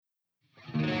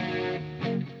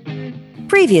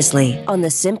Previously on the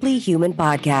Simply Human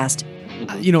podcast.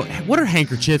 What are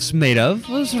handkerchiefs made of?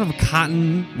 Well, sort of a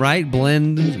cotton, right?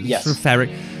 Blend, yes. Sort of fabric.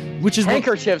 Which is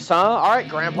handkerchiefs, huh? All right,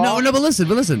 Grandpa. No, but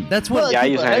listen. That's what. Yeah, I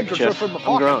use a handkerchief.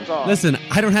 I'm grown. Listen,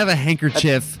 I don't have a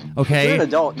handkerchief. Okay. If you're an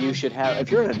adult, you should have. If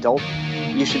you're an adult,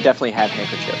 you should definitely have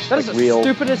handkerchiefs. That is the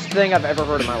stupidest thing I've ever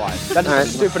heard in my life. That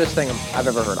is the stupidest thing I've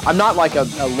ever heard. I'm not like a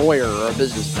lawyer or a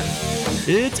businessman.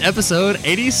 It's episode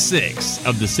 86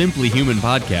 of the Simply Human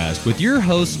podcast with your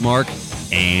hosts, Mark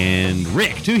and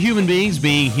Rick. Two human beings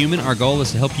being human. Our goal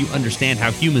is to help you understand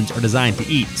how humans are designed to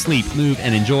eat, sleep, move,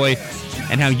 and enjoy,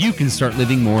 and how you can start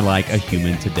living more like a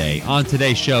human today. On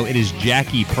today's show, it is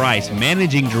Jackie Price,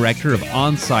 Managing Director of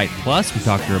OnSite Plus. We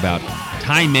talked to her about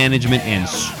time management and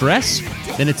stress.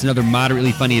 Then it's another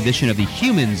moderately funny edition of the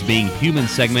Humans Being Human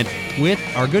segment with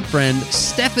our good friend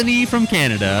Stephanie from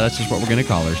Canada. That's just what we're going to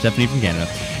call her, Stephanie from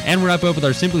Canada. And we're up with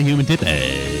our Simply Human tip.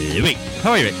 Wait,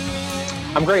 how are you, Rick?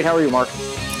 I'm great. How are you, Mark?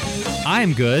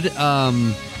 I'm good. How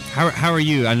are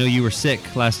you? I know you were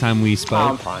sick last time we spoke.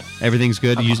 I'm fine. Everything's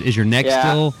good? Is your neck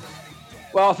still?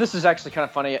 Well, this is actually kind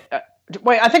of funny.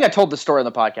 Wait, I think I told the story on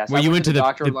the podcast. Well, you went to the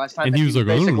doctor last time, and he was like,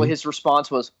 basically his response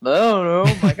was, "Oh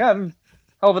no, my God,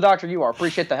 hell of a doctor you are.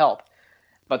 Appreciate the help,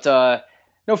 but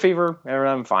no fever.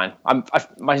 I'm fine.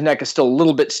 My neck is still a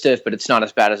little bit stiff, but it's not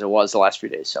as bad as it was the last few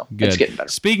days. So good. It's getting better."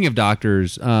 Speaking of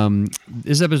doctors,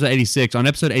 this is episode 86. On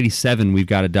episode 87, we've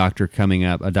got a doctor coming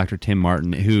up, a Dr. Tim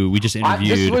Martin, who we just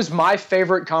interviewed. This was my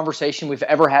favorite conversation we've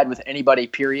ever had with anybody.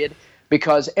 Period.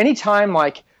 Because anytime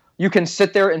you can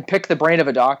sit there and pick the brain of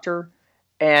a doctor.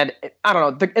 And I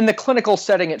don't know, in the clinical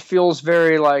setting, it feels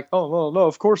very like, oh, well, no,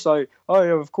 of course I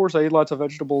eat lots of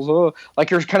vegetables. Like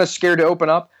you're kind of scared to open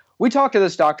up. We talked to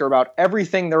this doctor about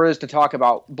everything there is to talk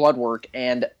about blood work.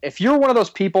 And if you're one of those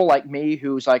people like me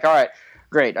who's like, all right,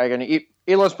 great, I'm going to eat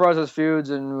less processed foods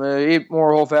and eat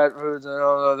more whole fat foods.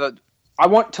 I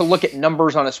want to look at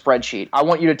numbers on a spreadsheet. I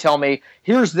want you to tell me,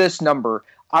 here's this number.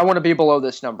 I want to be below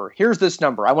this number. Here's this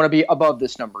number. I want to be above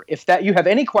this number. If you have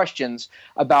any questions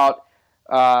about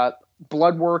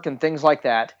blood work and things like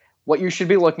that, what you should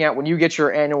be looking at when you get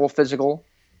your annual physical,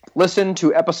 listen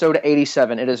to episode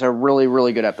 87. It is a really,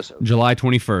 really good episode. July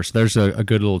 21st. There's a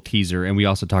good little teaser, and we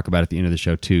also talk about it at the end of the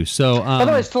show, too. So, by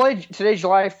the way, today's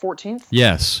July 14th?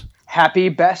 Yes. Happy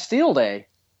Bastille Day,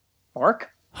 Mark.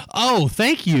 Oh,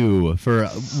 thank you for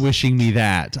wishing me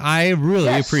that. I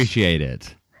really appreciate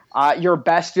it. Your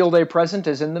Bastille Day present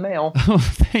is in the mail. Oh,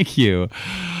 thank you.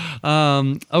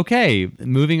 Okay,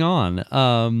 moving on.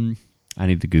 I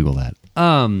need to Google that.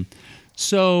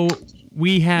 So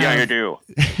we have... Yeah, you do.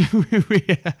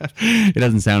 It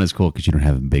doesn't sound as cool because you don't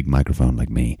have a big microphone like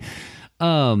me.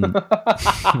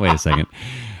 Wait a second.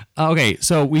 Okay,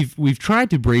 so we've tried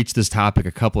to breach this topic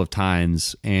a couple of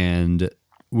times, and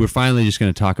we're finally just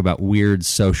going to talk about weird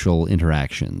social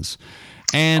interactions.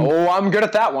 And I'm good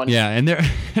at that one. Yeah, and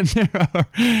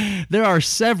there are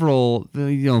several.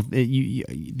 The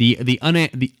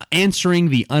answering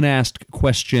the unasked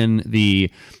question,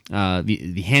 the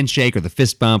handshake or the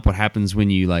fist bump. What happens when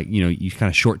you you kind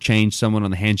of shortchange someone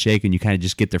on the handshake and you kind of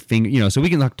just get their finger. So we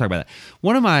can talk about that.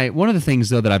 One of the things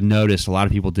though that I've noticed a lot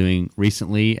of people doing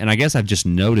recently, and I guess I've just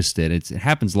noticed it. It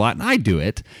happens a lot, and I do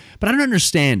it, but I don't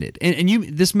understand it. And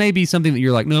this may be something that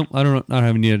you're like, no, I don't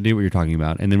have any idea what you're talking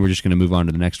about, and then we're just going to move on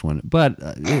to the next one. But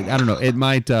I don't know. It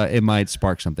might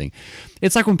spark something.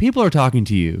 It's like when people are talking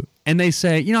to you and they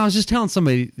say, I was just telling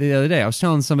somebody the other day. I was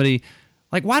telling somebody,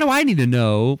 like, why do I need to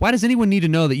know? Why does anyone need to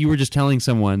know that you were just telling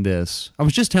someone this? I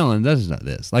was just telling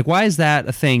this. Like, why is that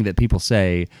a thing that people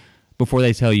say before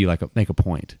they tell you, make a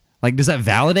point? Like, does that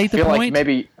validate the point?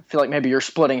 I feel like maybe you're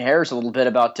splitting hairs a little bit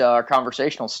about our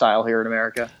conversational style here in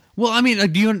America. Well, I mean,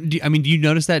 do you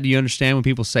notice that? Do you understand when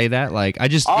people say that? Like, I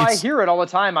hear it all the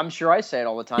time. I'm sure I say it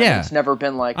all the time. Yeah. It's never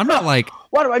been like, I'm not like,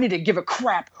 why do I need to give a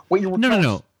crap what you were telling?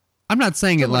 No. I'm not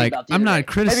saying it like, I'm not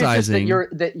criticizing. Maybe it's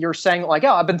just that you're saying like,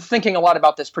 I've been thinking a lot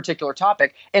about this particular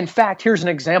topic. In fact, here's an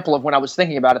example of when I was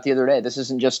thinking about it the other day. This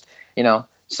isn't just,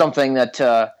 something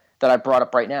that I brought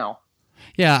up right now.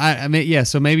 Yeah, I mean, yeah,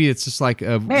 so maybe it's just like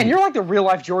man, you're like the real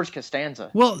life George Costanza.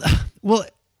 Well,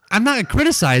 I'm not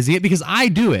criticizing it because I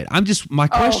do it. I'm just, my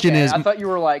question is... I thought you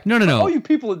were like, no. Oh, you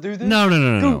people that do this?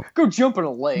 No. Go jump in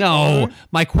a lake. No,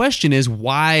 my question is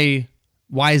why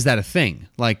is that a thing?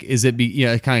 Like, is it,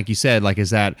 kind of like you said, like,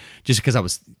 is that just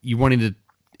because you wanting to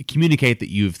communicate that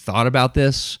you've thought about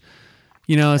this?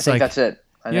 It's I think that's it.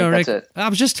 I think that's it. I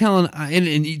was just telling,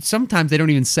 and sometimes they don't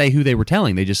even say who they were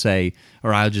telling. They just say,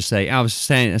 or I'll just say, I was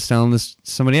telling this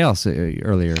to somebody else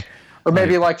earlier. Or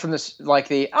maybe like from this, like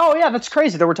oh yeah, that's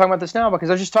crazy that we're talking about this now because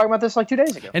I was just talking about this like 2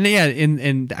 days ago. And yeah,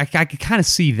 and I could kind of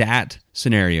see that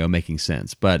scenario making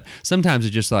sense. But sometimes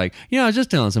it's just like, I was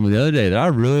just telling someone the other day that I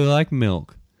really like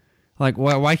milk. Like,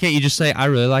 why can't you just say, I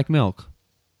really like milk?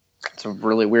 It's a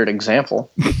really weird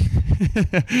example.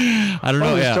 I don't know.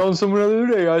 I was telling someone the other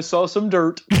day I saw some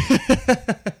dirt.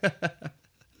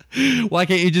 Why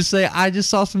can't you just say, I just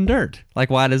saw some dirt? Like,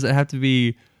 why does it have to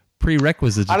be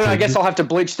prerequisites? I don't know. I guess I'll have to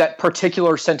bleach that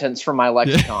particular sentence from my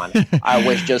lexicon. I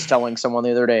was just telling someone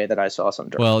the other day that I saw some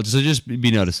dirt. Well, so just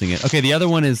be noticing it. Okay, the other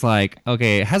one is like,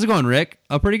 okay, how's it going, Rick?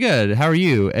 Oh, pretty good. How are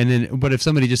you? And then, but if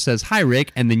somebody just says, hi,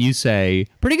 Rick, and then you say,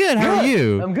 pretty good. How are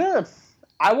you? I'm good.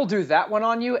 I will do that one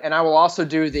on you, and I will also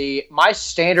do my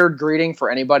standard greeting for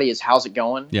anybody is how's it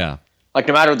going? Yeah. Like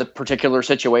no matter the particular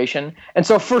situation. And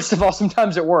so first of all,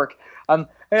 sometimes at work, hey,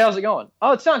 how's it going?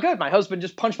 Oh, it's not good. My husband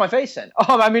just punched my face in.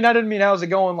 Oh, I mean, I didn't mean how's it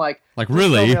going like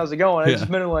really? Tell me how's it going? I just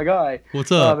meant it like, hi.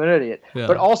 What's up? I'm an idiot. Yeah.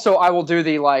 But also I will do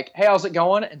the like, hey, how's it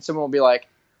going? And someone will be like,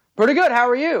 pretty good. How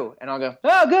are you? And I'll go,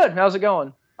 oh, good. How's it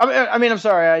going? I mean, I'm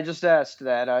sorry. I just asked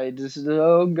that.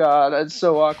 Oh God, that's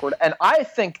so awkward. And I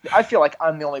feel like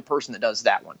I'm the only person that does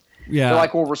that one. Yeah. They're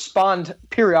like, we'll respond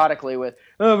periodically with,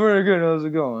 oh, very good. How's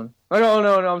it going? I go,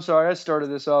 no, I'm sorry. I started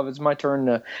this off. It's my turn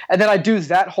to. And then I do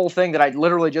that whole thing that I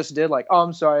literally just did. Like, oh,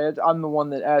 I'm sorry. I'm the one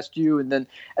that asked you. And then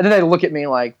they look at me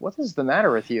like, what is the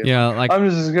matter with you? Yeah. Like, I'm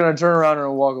just going to turn around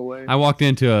and walk away. I walked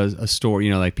into a store,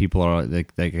 like people are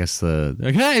like, I guess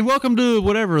like, hey, welcome to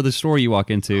whatever the store you walk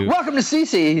into. Welcome to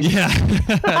CC's. Yeah,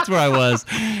 that's where I was.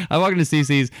 I walked into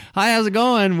CC's. Hi, how's it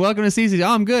going? Welcome to CC's.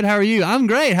 Oh, I'm good. How are you? I'm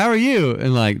great. How are you?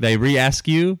 And like they re-ask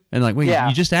you, and like, wait,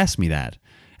 you just asked me that,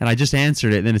 and I just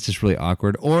answered it. And then it's just really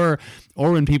awkward. Or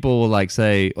when people will like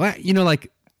say, well,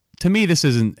 like to me this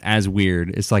isn't as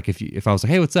weird. It's like if I was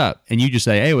like, hey, what's up, and you just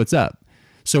say, hey, what's up.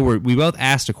 So we both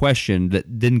asked a question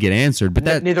that didn't get answered,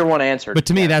 but neither one answered. But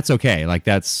to me, that's okay. Like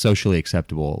that's socially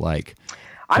acceptable. Like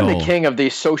I'm the king of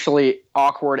these socially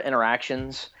awkward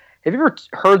interactions. Have you ever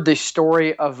heard the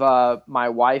story of my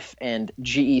wife and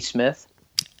G.E. Smith?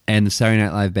 And the Saturday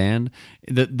Night Live band?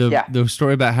 The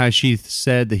story about how she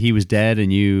said that he was dead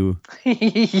and you...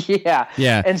 Yeah.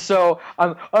 And so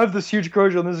I have this huge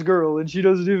crush on this girl and she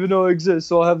doesn't even know I exist.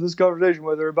 So I'll have this conversation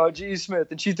with her about G.E.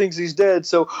 Smith and she thinks he's dead.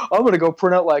 So I'm going to go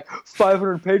print out like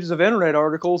 500 pages of internet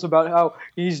articles about how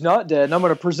he's not dead. And I'm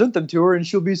going to present them to her and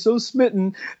she'll be so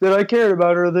smitten that I cared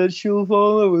about her that she'll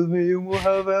fall in love with me and we'll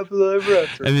have happily ever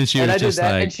after. And then she was I just did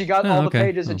that like... and she got all the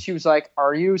pages and she was like,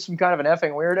 are you some kind of an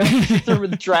effing weirdo? She threw them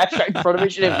in the trash right in front of me.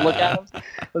 She didn't look at them.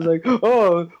 I was like,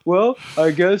 oh, well,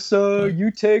 I guess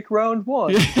you take round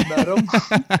one, madam.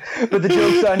 But the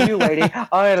joke's on you, lady.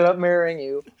 I ended up marrying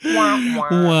you. Wah, wah.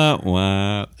 Wah,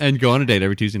 wah. And go on a date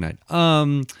every Tuesday night.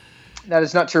 That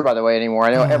is not true, by the way, anymore.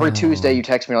 I know every Tuesday you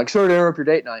text me like, sorry to interrupt your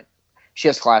date night. She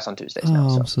has class on Tuesdays now.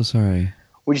 I'm so sorry.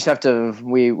 We just have to,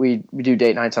 we do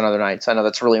date nights on other nights. I know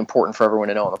that's really important for everyone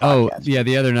to know on the podcast. Oh, yeah,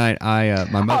 the other night my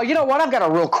mother... Oh, you know what? I've got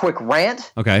a real quick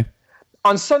rant. Okay.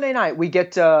 On Sunday night, we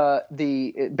get the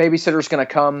babysitter's going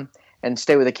to come and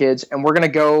stay with the kids, and we're going to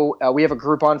go. We have a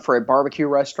Groupon for a barbecue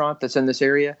restaurant that's in this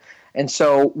area, and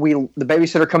so the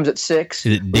babysitter comes at 6.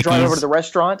 Is it we drive over to the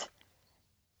restaurant,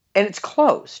 and it's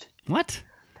closed. What?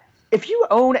 If you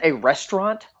own a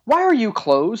restaurant, why are you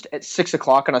closed at 6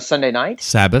 o'clock on a Sunday night?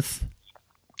 Sabbath.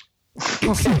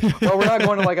 Well, we're not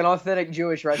going to like an authentic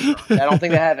Jewish restaurant. I don't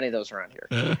think they have any of those around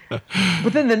here.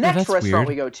 But then the next restaurant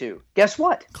we go to, guess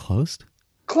what? Closed.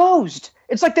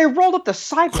 It's like they rolled up the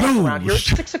sidewalk around here at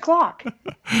 6 o'clock.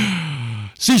 I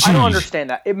don't understand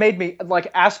that. It made me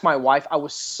like ask my wife. I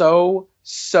was so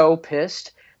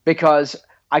pissed because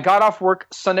I got off work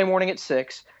Sunday morning at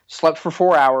 6, slept for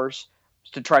 4 hours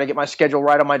to try to get my schedule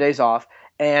right on my days off.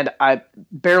 And I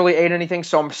barely ate anything,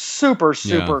 so I'm super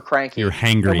cranky. You're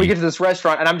hangry. And we get to this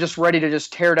restaurant, and I'm just ready to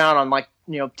just tear down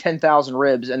on 10,000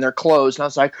 ribs, and they're closed. And I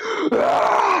was like,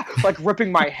 ah! Like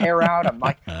ripping my hair out. I'm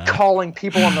like calling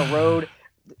people on the road,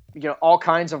 all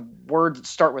kinds of words that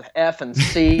start with F and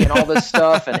C and all this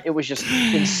stuff, and it was just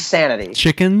insanity.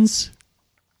 Chickens.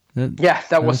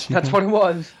 That's what it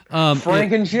was.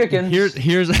 Franken chickens.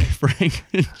 Here's a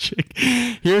Franken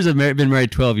chicken. Here's a been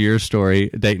married 12 years story,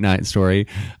 date night story.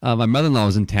 My mother-in-law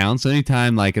was in town, so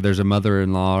anytime like there's a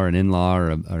mother-in-law or an in-law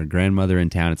or a grandmother in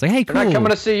town, it's like, hey, cool. They're not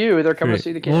coming to see you. They're coming to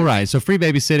see the kids. Well, right. So free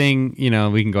babysitting.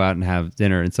 We can go out and have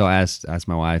dinner. And so I asked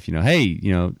my wife, hey,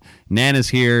 Nana's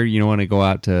here. You want to go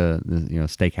out to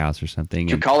steakhouse or something?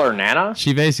 Did you call her Nana?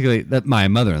 She basically my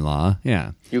mother-in-law.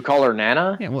 Yeah. You call her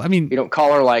Nana? Yeah. Well, I mean, you don't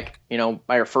call her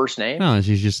by her first name. No,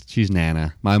 she's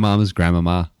Nana. My mom is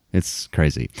grandmama. It's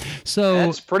crazy. So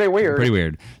That's pretty weird. Pretty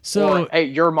weird. So Or, hey,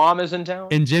 your mom is in town?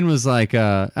 and Jen was like,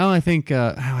 I think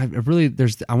I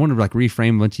want to like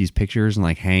reframe a bunch of these pictures and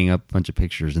like hang up a bunch of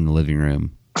pictures in the living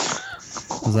room. I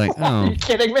was like, Are oh, you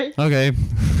kidding me? okay.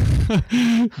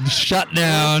 Shut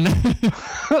down.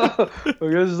 I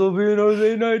guess there'll be an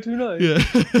Jose night tonight. Yeah.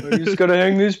 I just gotta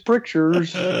hang these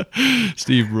pictures.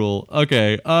 Steve Rule.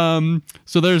 Okay.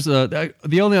 So there's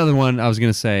the only other one I was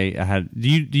gonna say I had. Do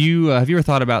you have you ever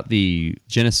thought about the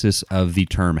genesis of the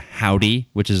term howdy,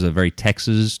 which is a very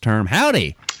Texas term?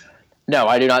 Howdy. No,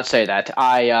 I do not say that.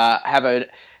 I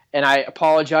and I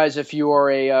apologize if you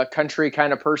are a country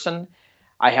kind of person.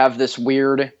 I have this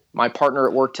weird. My partner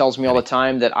at work tells me all the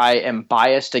time that I am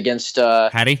biased against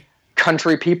Howdy.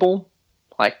 country people,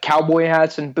 like cowboy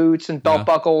hats and boots and belt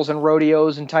buckles and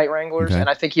rodeos and tight wranglers. Okay. And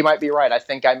I think he might be right. I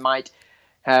think I might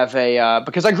have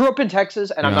because I grew up in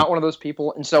Texas and I'm not one of those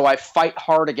people, and so I fight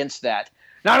hard against that.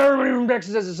 Not everybody from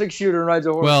Texas has a 6-shooter and rides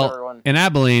a horse. Well, in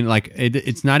Abilene, like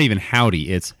it's not even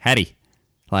howdy; it's hattie.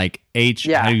 Like H.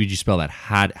 Yeah. How would you spell that?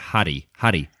 Hottie.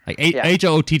 Like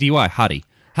Hootty. Hottie.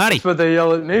 Howdy. That's what they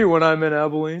yell at me when I'm in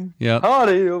Abilene. Yeah.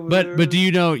 Howdy over there. But do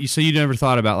you know? So you never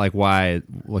thought about like why,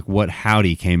 like what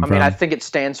howdy came from? I mean, I think it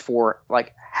stands for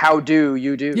like how do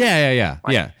you do? Yeah.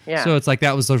 yeah. So it's like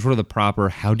that was sort of the proper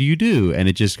how do you do, and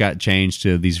it just got changed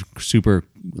to these super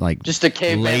like Just a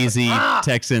caveman. lazy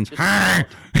Texans. A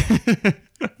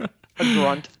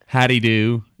grunt. Hattie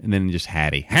do, and then just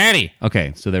Hattie.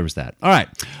 Okay, so there was that. All right.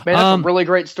 Man, that's a really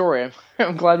great story.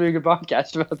 I'm glad we could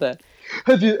podcast about that.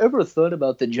 Have you ever thought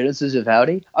about the genesis of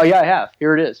howdy? Oh, yeah, I have.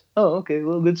 Here it is. Oh, okay.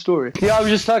 Well, good story. Yeah, I was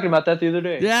just talking about that the other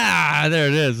day. Yeah, there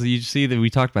it is. You see that we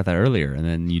talked about that earlier, and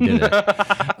then you did it.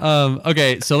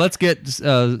 Okay, so let's get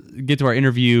to our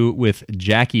interview with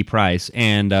Jackie Price.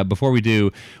 And before we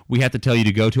do, we have to tell you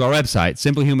to go to our website,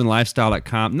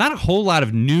 simplyhumanlifestyle.com. Not a whole lot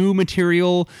of new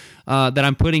material that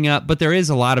I'm putting up, but there is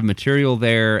a lot of material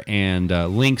there and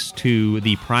links to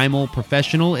the Primal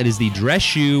Professional. It is the dress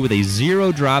shoe with a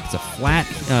 0 drop. It's a flat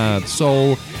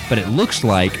sole, but it looks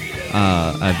like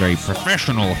a very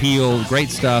professional heel. Great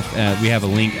stuff. We have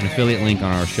an affiliate link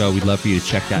on our show. We'd love for you to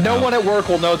check that out. No one at work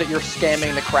will know that you're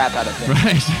scamming the crap out of them.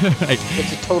 Right.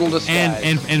 It's a total disguise.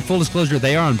 And full disclosure,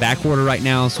 they are on back order right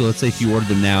now. So let's say if you order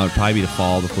them now, it'd probably be the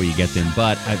fall before you get them.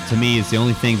 But to me, it's the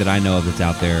only thing that I know of that's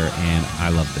out there, and I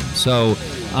love them. So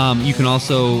you can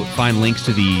also find links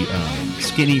to the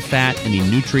skinny fat and the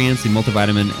nutrients, the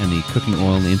multivitamin and the cooking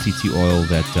oil and the MCT oil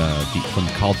that from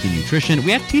Calty Nutrition.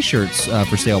 We have T-shirts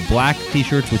for sale, black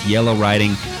T-shirts with yellow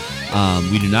writing.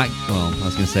 We do not. Well, I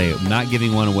was going to say I'm not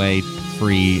giving one away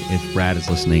free if Brad is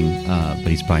listening, but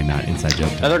he's probably not. Inside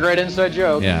joke. Another great inside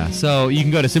joke. Yeah. So you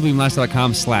can go to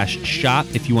simplyhumanlifestyle.com/shop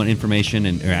if you want information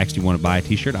or actually want to buy a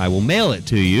T-shirt. I will mail it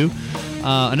to you.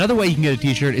 Another way you can get a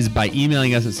T-shirt is by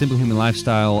emailing us at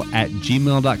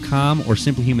simplyhumanlifestyle@gmail.com or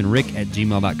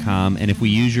simplyhumanrick@gmail.com. And if we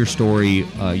use your story,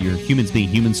 your Humans Being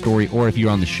Human story, or if you're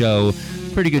on the show,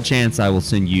 pretty good chance I will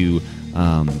send you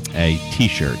a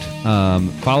T-shirt.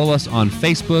 Follow us on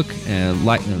Facebook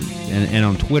and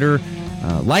on Twitter.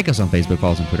 Like us on Facebook,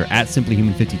 follow us on Twitter at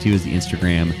simplyhuman52 is the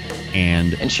Instagram,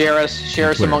 and share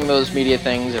us among those media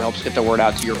things. It helps get the word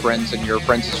out to your friends and your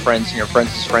friends' friends and your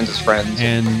friends' friends' friends.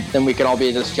 And then we can all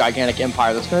be this gigantic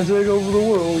empire that's going to take over the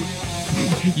world.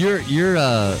 Your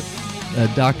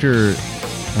Dr.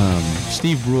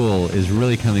 Steve Rule is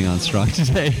really coming on strong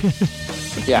today.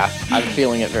 Yeah, I'm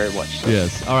feeling it very much. So.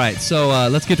 Yes. All right. So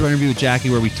let's get to our interview with Jackie,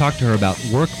 where we talk to her about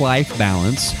work-life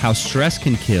balance, how stress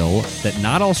can kill, that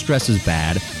not all stress is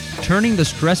bad, turning the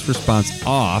stress response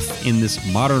off in this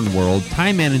modern world,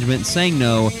 time management, saying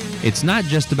no. It's not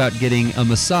just about getting a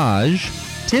massage,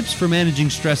 tips for managing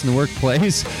stress in the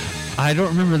workplace. I don't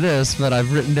remember this, but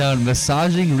I've written down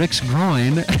massaging Rick's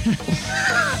groin.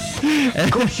 Of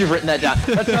course you've written that down.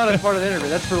 That's not a part of the interview.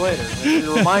 That's for later. That's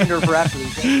a reminder for after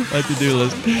these days. My to-do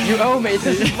list. You owe me.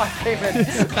 This is my payment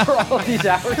for all of these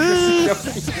hours.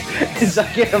 Is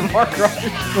I get a marker on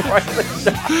your groin.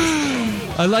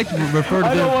 I like to refer to them.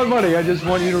 I don't want money. I just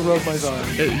want you to rub my thumb.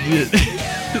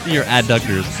 Your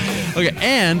adductors. Okay,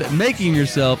 and making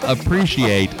yourself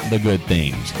appreciate the good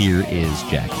things. Here is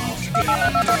Jackie.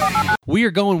 We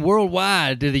are going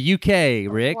worldwide to the UK,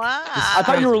 Rick. Wow. I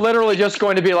thought you were literally just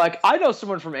going to be like, I know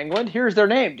someone from England. Here's their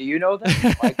name. Do you know them?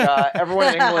 Like,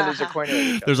 everyone in England is acquainted with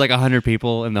each other. There's like 100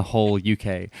 people in the whole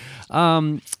UK.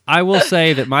 I will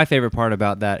say that my favorite part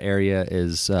about that area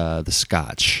is the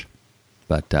Scotch.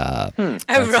 but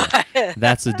Right.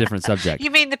 that's a different subject.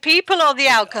 You mean the people or the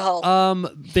alcohol?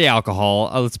 The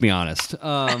alcohol. Let's be honest.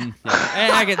 And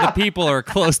I get the people are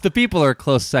close. The people are a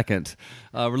close second.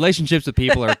 Relationships with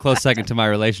people are a close second to my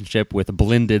relationship with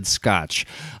blended scotch.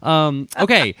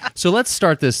 Okay, so let's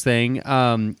start this thing.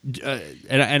 And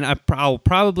I'll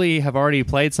probably have already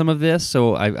played some of this,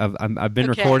 so I've been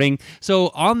recording. So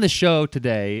on the show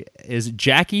today is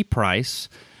Jackie Price,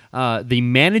 the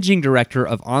managing director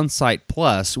of OnSite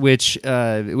Plus, which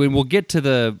we'll get to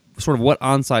the sort of what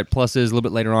OnSite Plus is a little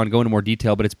bit later on, go into more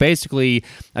detail, but it's basically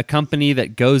a company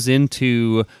that goes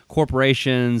into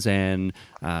corporations and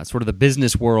sort of the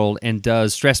business world and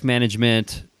does stress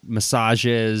management,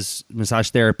 massages, massage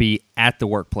therapy at the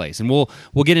workplace. And we'll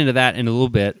get into that in a little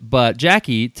bit. But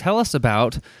Jackie, tell us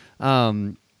about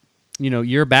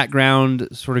your background,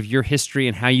 sort of your history,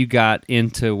 and how you got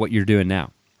into what you're doing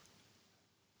now.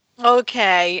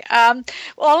 Okay.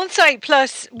 OnSite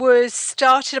Plus was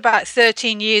started about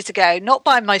 13 years ago, not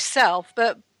by myself,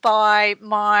 but by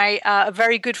a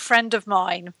very good friend of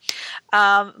mine.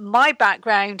 My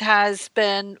background has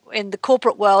been in the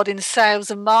corporate world in sales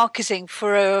and marketing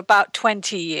for about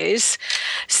 20 years.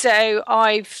 So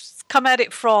I've come at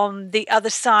it from the other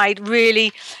side,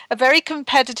 really a very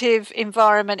competitive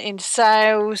environment in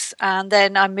sales, and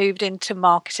then I moved into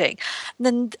marketing. And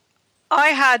then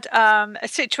I had a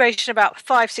situation about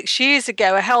 5-6 years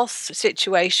ago, a health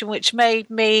situation, which made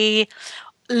me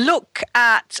look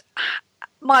at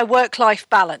my work-life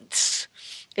balance,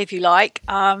 if you like.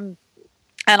 And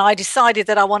I decided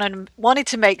that I wanted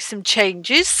to make some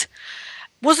changes.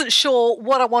 Wasn't sure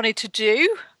what I wanted to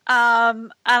do.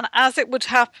 And as it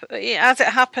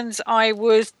happens, I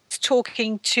was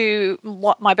talking to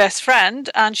my best friend,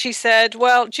 and she said,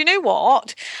 well, do you know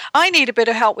what? I need a bit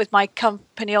of help with my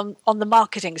company on the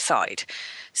marketing side.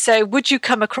 So would you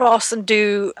come across and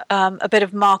do a bit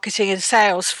of marketing and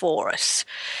sales for us?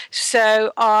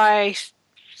 So I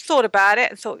thought about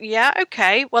it and thought, yeah,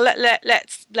 okay, well,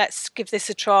 let's give this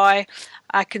a try.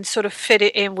 I can sort of fit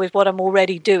it in with what I'm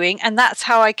already doing. And that's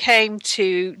how I came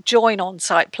to join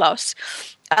OnSite Plus.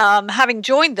 Having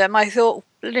joined them, I thought,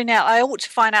 I ought to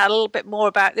find out a little bit more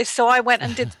about this. So I went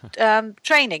and did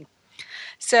training.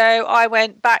 So I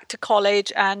went back to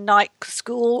college and night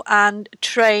school and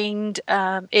trained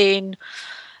in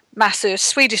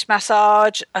Swedish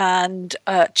massage and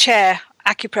chair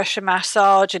acupressure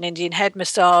massage and Indian head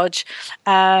massage.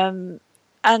 And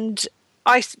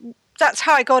that's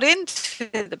how I got into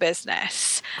the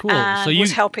business. Cool. And so you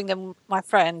was helping them, my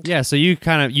friend. Yeah. So you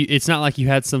it's not like you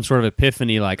had some sort of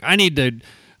epiphany, like I need to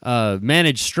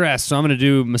manage stress, so I'm going to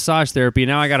do massage therapy.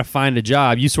 Now I got to find a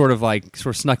job. You sort of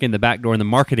snuck in the back door, in the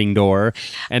marketing door,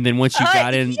 and then once you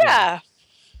got in, yeah.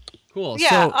 Cool. Yeah,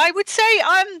 so, I would say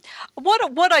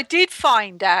what I did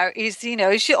find out is,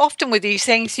 as you often with these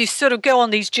things, you sort of go on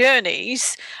these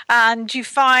journeys and you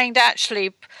find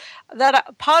actually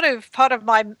that part of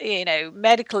my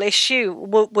medical issue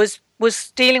was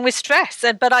dealing with stress,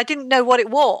 but I didn't know what it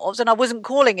was, and I wasn't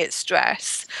calling it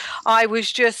stress. I was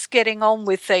just getting on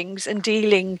with things and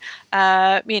dealing,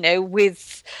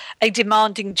 with a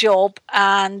demanding job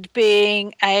and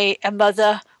being a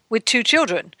mother with 2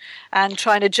 children and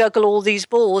trying to juggle all these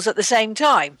balls at the same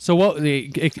time. So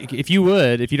if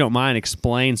you don't mind,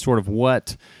 explain sort of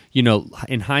what,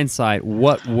 in hindsight,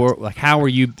 how were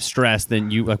you stressed?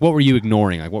 Then what were you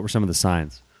ignoring? What were some of the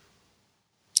signs?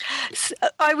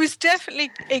 I was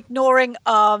definitely ignoring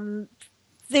I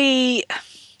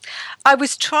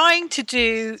was trying to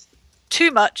do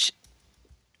too much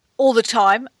all the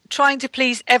time, trying to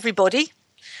please everybody,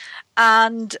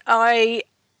 and I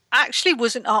actually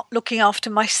wasn't looking after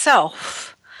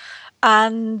myself.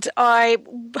 And I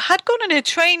had gone on a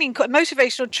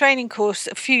motivational training course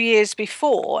a few years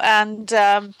before, and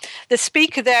the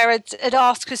speaker there had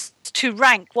asked us to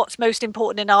rank what's most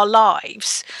important in our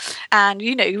lives. And,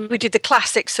 we did the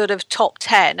classic sort of top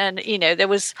 10, and, there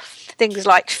was things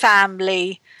like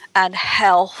family and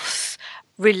health,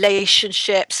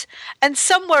 relationships, and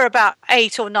somewhere about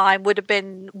 8 or 9 would have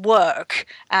been work.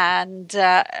 And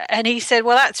he said,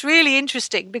 well, that's really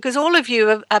interesting because all of you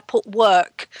have put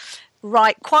work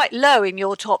right quite low in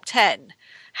your top 10.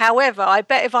 However, I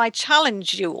bet if I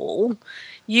challenged you all,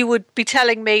 you would be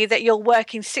telling me that you're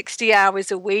working 60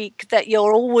 hours a week, that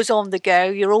you're always on the go,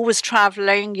 you're always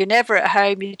traveling, you're never at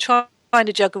home, you're trying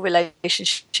to juggle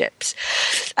relationships.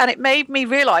 And it made me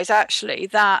realize actually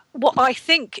that what I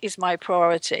think is my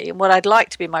priority and what I'd like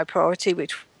to be my priority,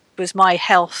 which was my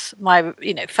health, my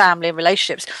family and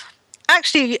relationships,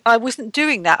 actually I wasn't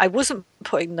doing that. I wasn't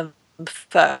putting them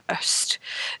first.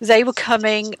 They were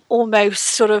coming almost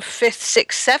sort of fifth,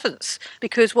 sixth, seventh,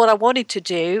 because what I wanted to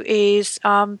do is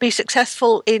be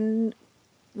successful in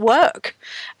work.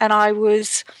 And I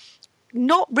was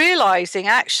not realizing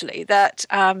actually that,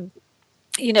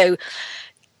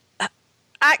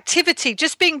 activity,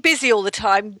 just being busy all the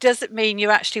time doesn't mean you're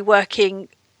actually working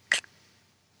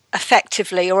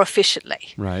effectively or efficiently.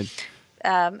 Right.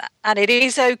 And it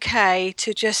is okay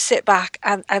to just sit back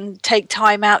and take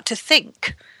time out to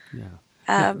think. Yeah.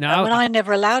 I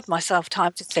never allowed myself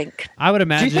time to think. I would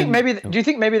imagine. Do you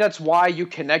think maybe that's why you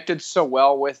connected so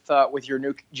well with your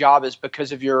new job, is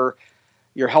because of your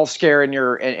health scare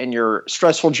and your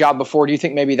stressful job before? Do you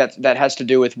think maybe that has to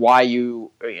do with why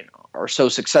you are so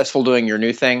successful doing your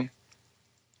new thing?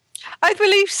 I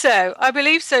believe so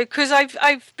because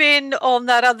I've been on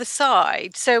that other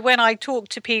side. So when I talk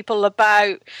to people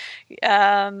about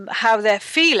how they're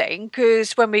feeling,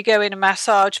 because when we go in a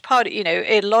massage,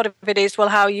 a lot of it is, well,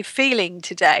 how are you feeling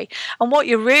today? And what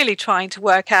you're really trying to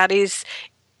work out is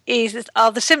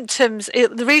are the symptoms,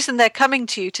 the reason they're coming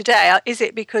to you today, is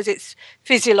it because it's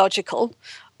physiological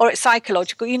or it's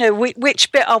psychological?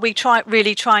 Which bit are we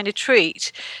really trying to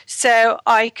treat? So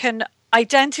I can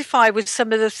identify with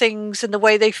some of the things and the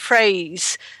way they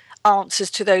phrase answers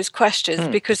to those questions,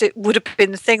 because it would have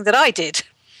been the thing that I did.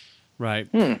 Right.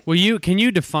 Well, can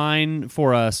you define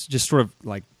for us just sort of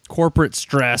like corporate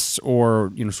stress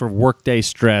or sort of workday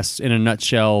stress in a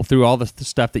nutshell through all the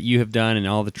stuff that you have done and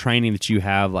all the training that you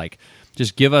have? Like,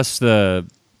 just give us the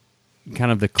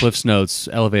kind of the Cliff's Notes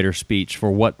elevator speech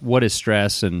for what is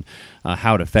stress and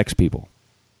how it affects people.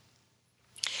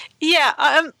 Yeah,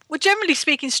 well, generally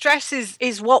speaking, stress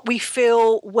is what we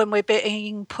feel when we're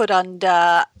being put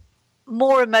under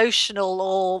more emotional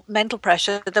or mental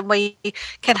pressure than we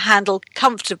can handle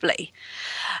comfortably.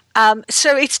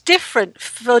 So it's different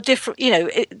for different,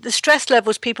 the stress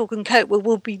levels people can cope with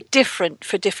will be different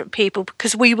for different people,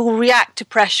 because we will react to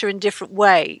pressure in different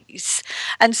ways.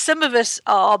 And some of us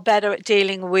are better at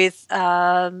dealing with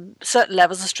certain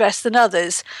levels of stress than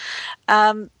others.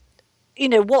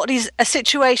 What is a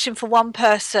situation for one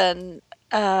person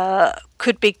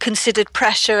could be considered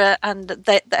pressure and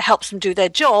that helps them do their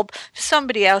job. For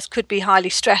somebody else could be highly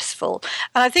stressful.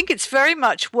 And I think it's very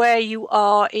much where you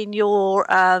are in your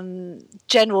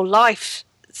general life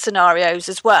scenarios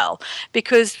as well,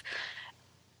 because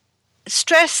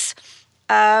stress,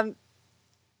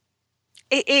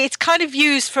 it's kind of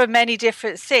used for many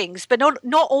different things, but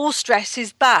not all stress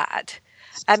is bad.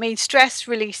 I mean, stress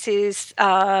releases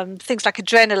things like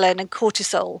adrenaline and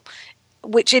cortisol,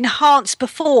 which enhance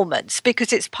performance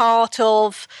because it's part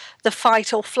of the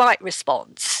fight or flight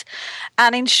response.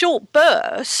 And in short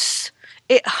bursts,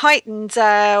 it heightens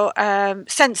our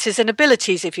senses and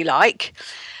abilities, if you like.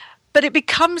 But it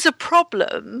becomes a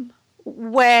problem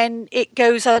when it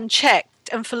goes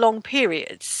unchecked and for long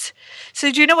periods.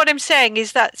 So do you know what I'm saying?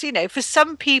 Is that, for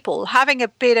some people, having a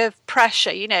bit of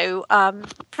pressure,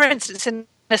 for instance, in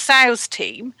a sales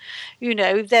team,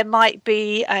 there might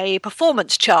be a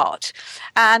performance chart,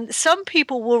 and some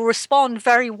people will respond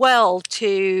very well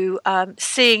to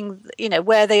seeing,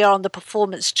 where they are on the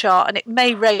performance chart, and it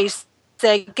may raise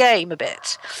their game a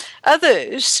bit.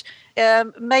 Others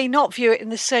may not view it in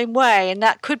the same way, and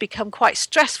that could become quite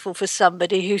stressful for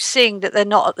somebody who's seeing that they're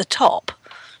not at the top.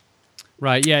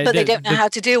 Right, yeah. But they don't know how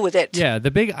to deal with it. Yeah, the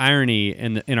big irony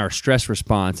in our stress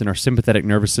response, in our sympathetic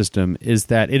nervous system, is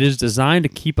that it is designed to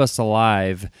keep us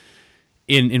alive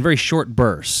in very short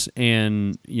bursts,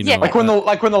 and like when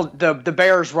the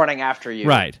bear's running after you,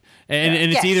 right? And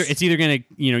it's either going to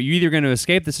you're either going to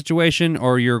escape the situation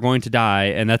or you're going to die,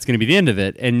 and that's going to be the end of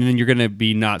it, and then you're going to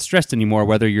be not stressed anymore,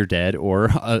 whether you're dead or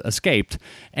escaped.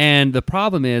 And the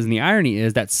problem is, and the irony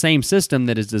is, that same system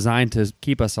that is designed to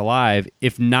keep us alive,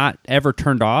 if not ever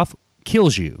turned off,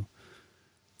 kills you.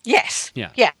 Yes.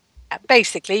 Yeah.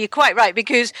 Basically, you're quite right,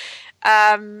 because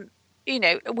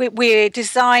we're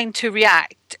designed to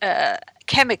react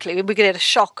chemically when we get a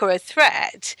shock or a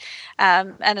threat,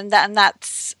 and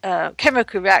that's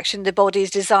chemical reaction. The body is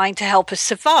designed to help us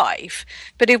survive.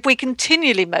 But if we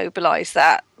continually mobilize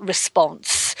that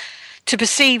response to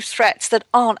perceived threats that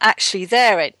aren't actually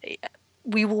there,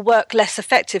 we will work less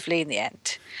effectively in the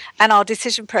end, and our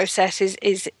decision process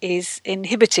is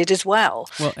inhibited as well.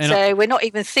 So we're not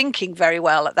even thinking very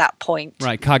well at that point.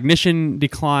 Right, cognition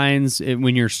declines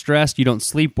when you're stressed. You don't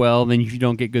sleep well, then you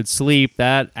don't get good sleep.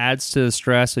 That adds to the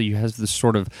stress. So you have this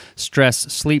sort of stress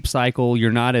sleep cycle.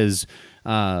 You're not as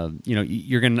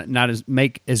you're going to not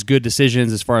make as good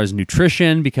decisions as far as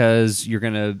nutrition, because you're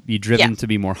going to be driven to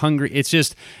be more hungry. It's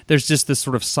just, there's just this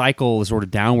sort of cycle, this sort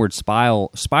of downward spiral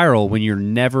when you're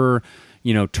never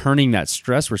turning that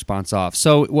stress response off.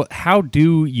 So how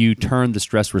do you turn the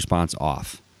stress response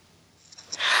off?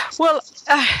 Well,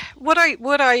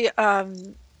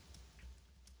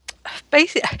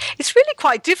 basically, it's really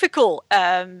quite difficult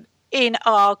in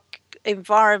our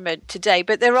environment today,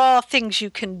 but there are things you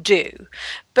can do.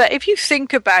 But if you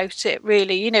think about it,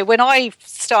 really, when I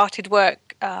started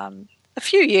work a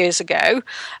few years ago,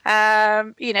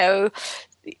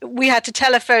 we had to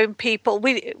telephone people.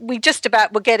 We just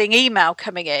about were getting email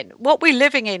coming in. What we're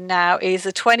living in now is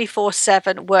a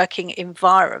 24/7 working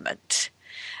environment.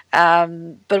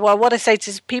 But what I say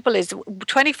to people is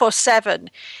 24/7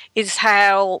 is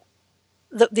how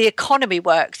the economy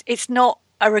works. It's not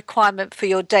a requirement for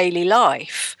your daily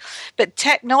life. But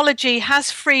technology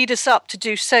has freed us up to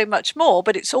do so much more,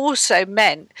 but it's also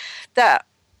meant that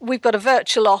we've got a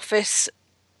virtual office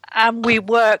and we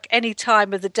work any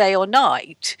time of the day or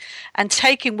night. And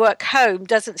taking work home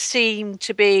doesn't seem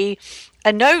to be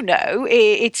a no-no.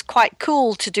 It's quite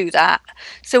cool to do that.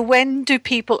 So when do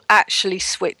people actually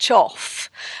switch off?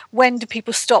 When do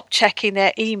people stop checking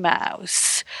their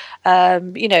emails?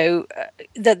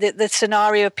 The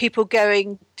scenario of people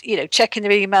going, checking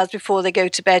their emails before they go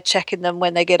to bed, checking them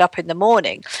when they get up in the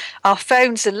morning. Our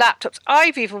phones and laptops.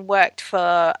 I've even worked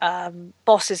for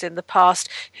bosses in the past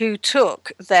who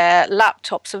took their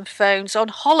laptops and phones on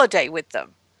holiday with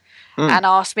them and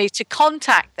asked me to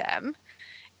contact them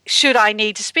should I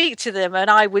need to speak to them, and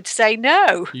I would say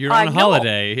no. You're on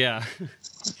holiday, yeah.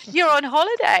 You're on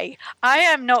holiday. I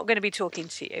am not going to be talking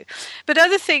to you. But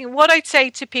other thing, what I'd say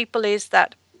to people is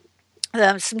that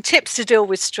some tips to deal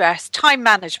with stress: time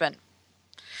management.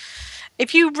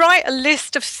 If you write a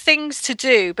list of things to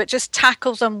do, but just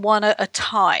tackle them one at a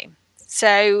time.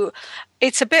 So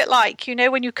it's a bit like,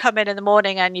 when you come in the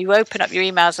morning and you open up your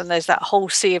emails and there's that whole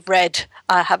sea of red,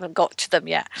 I haven't got to them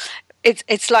yet.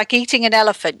 It's like eating an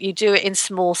elephant. You do it in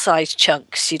small sized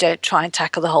chunks. You don't try and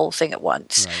tackle the whole thing at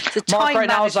once. Right. The Mark right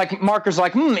now is like, Mark is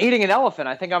like, eating an elephant.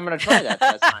 I think I'm going to try that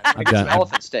this time. I get some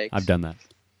elephant steaks. I've done that.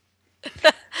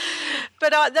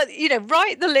 But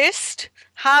write the list,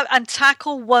 and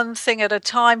tackle one thing at a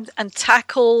time, and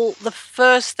tackle the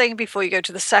first thing before you go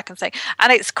to the second thing.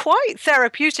 And it's quite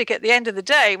therapeutic at the end of the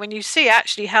day when you see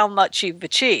actually how much you've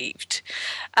achieved,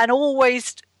 and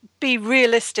always be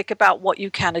realistic about what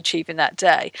you can achieve in that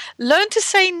day. Learn to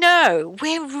say no.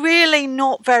 We're really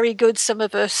not very good, some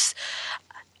of us,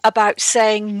 about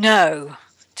saying no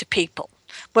to people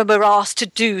when we're asked to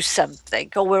do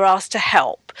something or we're asked to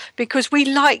help, because we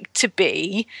like to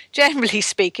be, generally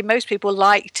speaking, most people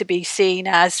like to be seen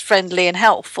as friendly and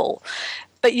helpful.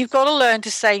 But you've got to learn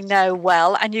to say no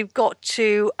well, and you've got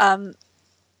to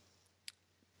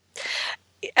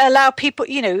allow people,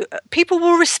 people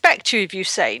will respect you if you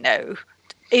say no,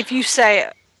 if you say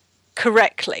it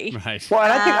correctly. Right. Well,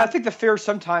 and I think the fear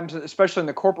sometimes, especially in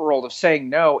the corporate world, of saying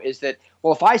no is that,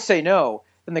 well, if I say no,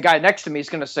 then the guy next to me is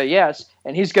going to say yes,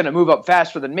 and he's going to move up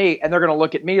faster than me, and they're going to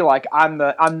look at me like I'm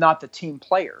not the team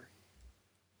player.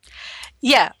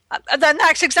 Yeah, then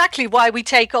that's exactly why we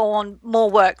take on more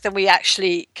work than we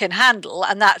actually can handle,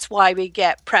 and that's why we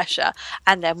get pressure,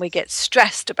 and then we get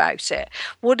stressed about it.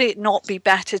 Would it not be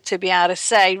better to be able to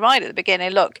say right at the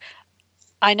beginning, look,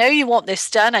 I know you want this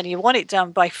done and you want it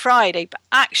done by Friday, but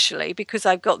actually, because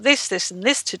I've got this, and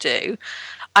this to do,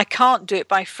 I can't do it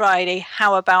by Friday.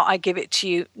 How about I give it to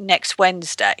you next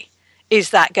Wednesday? Is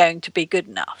that going to be good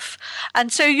enough?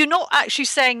 And so you're not actually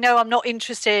saying, no, I'm not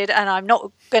interested and I'm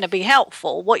not going to be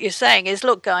helpful. What you're saying is,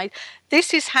 look, guys,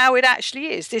 this is how it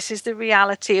actually is. This is the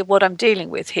reality of what I'm dealing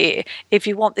with here. If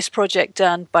you want this project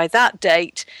done by that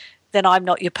date, then I'm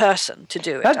not your person to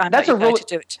do it. I'm not your guy to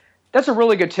do it. That's a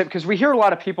really good tip, because we hear a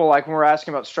lot of people, like when we're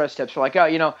asking about stress tips, we're like,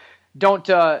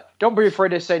 don't be afraid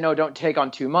to say no, don't take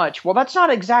on too much. Well, that's not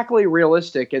exactly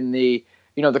realistic in the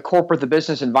the corporate, the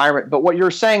business environment. But what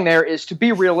you're saying there is to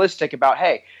be realistic about,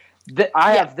 hey,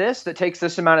 I have this that takes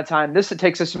this amount of time, this that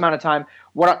takes this amount of time.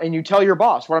 And you tell your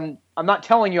boss, I'm not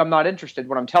telling you I'm not interested.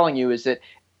 What I'm telling you is that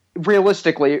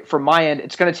realistically, from my end,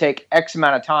 it's going to take X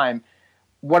amount of time.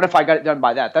 What if I got it done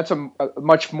by that? That's a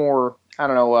much more,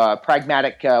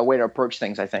 pragmatic way to approach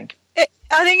things, I think.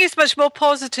 I think it's much more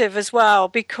positive as well,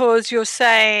 because you're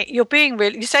saying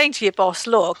to your boss,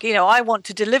 look, I want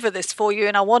to deliver this for you,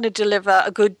 and I want to deliver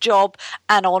a good job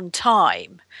and on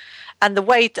time. And the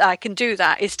way that I can do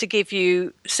that is to give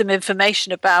you some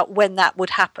information about when that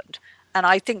would happen. And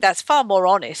I think that's far more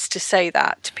honest to say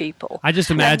that to people. I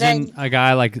just imagine a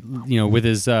guy with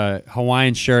his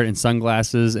Hawaiian shirt and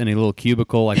sunglasses in a little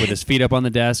cubicle, like with his feet up on the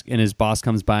desk, and his boss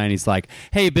comes by and he's like,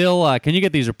 "Hey, Bill, can you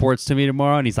get these reports to me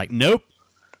tomorrow?" And he's like, "Nope."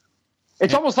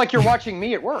 It's almost like you're watching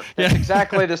me at work. That's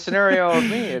exactly the scenario of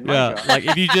me at my job. Like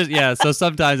if you just so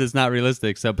sometimes it's not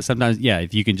realistic. So, but sometimes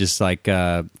if you can just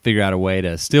figure out a way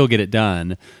to still get it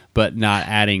done, but not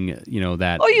adding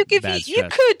that. Or you bad you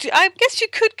stress. could, I guess you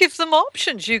could give them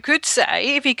options. You could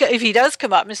say if he does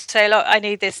come up and say, look, I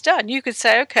need this done, you could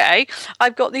say, okay,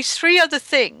 I've got these 3 other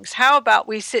things. How about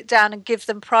we sit down and give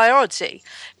them priority?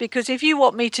 Because if you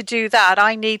want me to do that,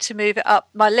 I need to move it up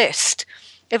my list.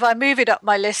 If I move it up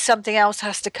my list, something else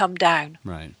has to come down.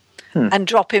 Right. And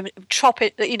drop it,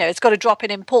 it's got to drop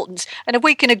in importance. And if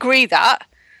we can agree that,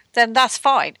 then that's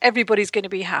fine. Everybody's going to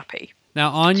be happy. Now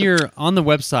on the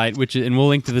website, and we'll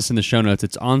link to this in the show notes,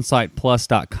 it's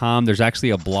onsiteplus.com. There's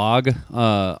actually a blog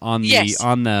on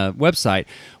the website.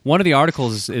 One of the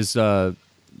articles is it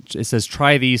says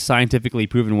try these scientifically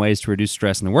proven ways to reduce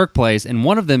stress in the workplace, and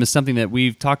one of them is something that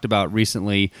we've talked about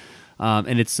recently.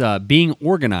 And it's being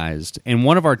organized. And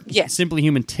one of our Simply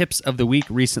Human tips of the week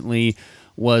recently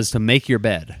was to make your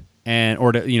bed,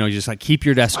 or to just keep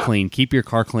your desk clean, keep your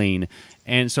car clean.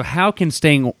 And so, how can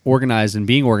staying organized and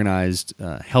being organized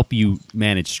help you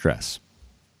manage stress?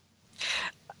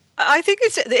 I think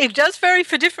it does vary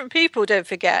for different people. Don't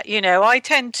forget, I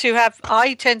tend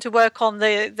to work on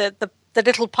the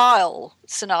little pile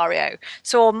scenario.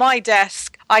 So on my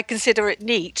desk, I consider it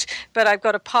neat, but I've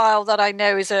got a pile that I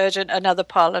know is urgent, another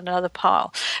pile, another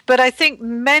pile. But I think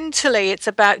mentally it's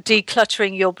about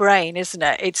decluttering your brain, isn't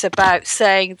it? It's about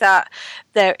saying that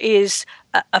there is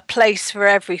a place for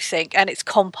everything, and it's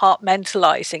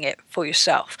compartmentalizing it for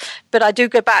yourself. But I do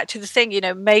go back to the thing,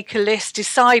 make a list,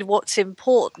 decide what's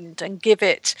important, and give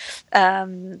it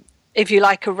if you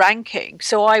like, a ranking.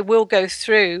 So I will go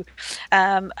through,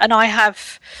 and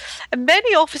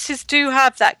many offices do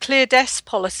have that clear desk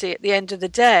policy at the end of the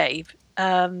day,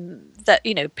 that,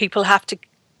 people have to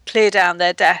clear down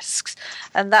their desks.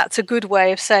 And that's a good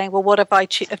way of saying, well, what have I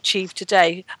achieved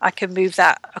today? I can move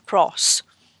that across.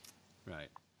 Right.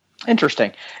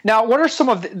 Interesting. Now, what are some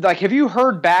of have you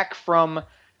heard back from,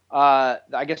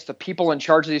 I guess, the people in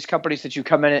charge of these companies that you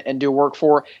come in and do work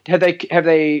for? Have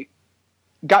they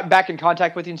got back in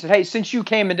contact with you and said, hey, since you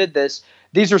came and did this,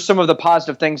 these are some of the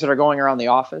positive things that are going around the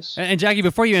office? And Jackie,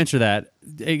 before you answer that,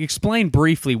 explain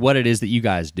briefly what it is that you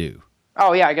guys do.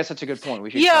 Oh, yeah, I guess that's a good point. We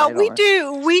do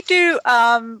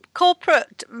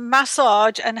corporate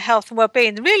massage and health and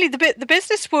well-being. Really, the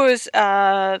business was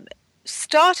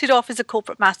started off as a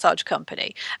corporate massage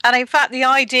company. And in fact, the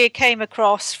idea came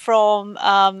across from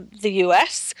the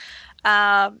US.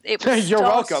 You're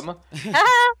welcome.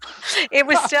 It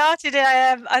was started,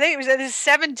 I think it was in the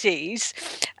 70s.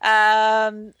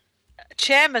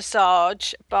 Chair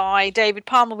massage by David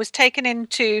Palmer was taken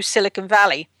into Silicon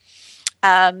Valley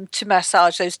to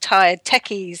massage those tired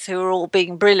techies who are all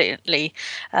being brilliantly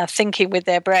thinking with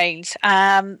their brains.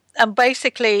 And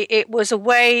basically, it was a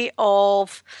way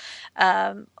of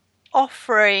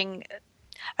offering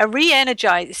a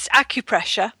re-energized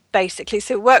acupressure, basically.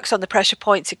 So it works on the pressure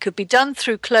points. It could be done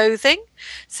through clothing.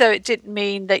 So it didn't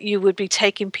mean that you would be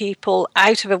taking people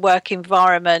out of a work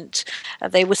environment.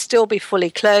 They would still be fully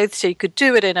clothed, so you could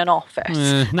do it in an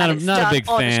office. Not a big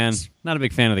fan. Not a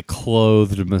big fan of the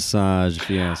clothed massage, if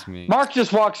you ask me. Mark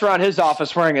just walks around his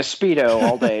office wearing a Speedo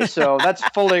all day, so that's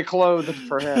fully clothed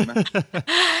for him.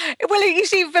 Well, you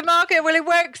see, for Mark, it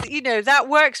works. That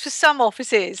works for some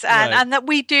offices, and that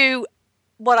we do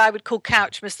what I would call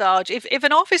couch massage. If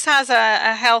an office has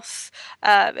a health,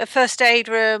 a first aid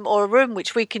room or a room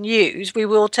which we can use, we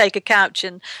will take a couch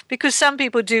in, because some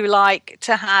people do like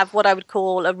to have what I would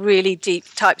call a really deep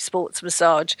type sports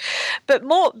massage. But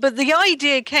the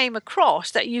idea came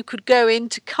across that you could go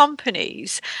into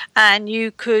companies and you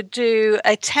could do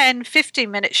a 10-15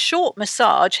 minute short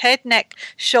massage, head, neck,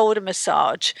 shoulder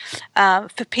massage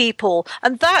for people.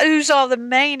 And those are the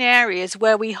main areas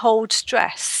where we hold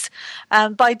stress.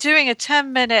 By doing a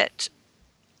 10-minute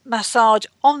massage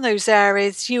on those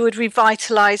areas, you would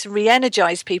revitalize and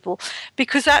re-energize people,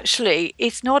 because actually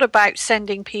it's not about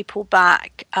sending people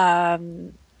back,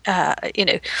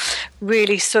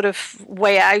 really sort of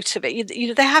way out of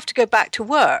it. They have to go back to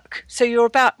work. So you're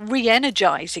about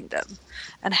re-energizing them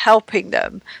and helping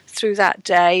them through that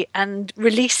day and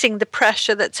releasing the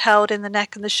pressure that's held in the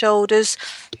neck and the shoulders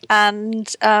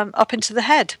and up into the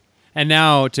head. And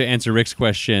now to answer Rick's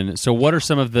question, so what are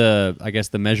some of the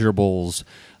measurables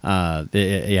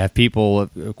you have people,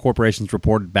 corporations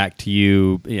reported back to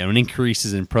you, an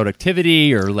increases in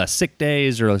productivity or less sick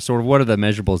days, or sort of what are the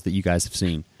measurables that you guys have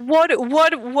seen?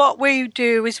 What we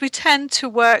do is we tend to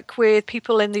work with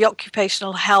people in the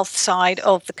occupational health side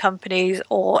of the companies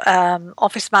or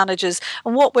office managers,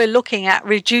 and what we're looking at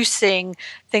reducing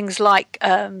things like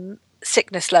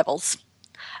sickness levels.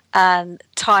 and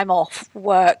time off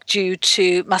work due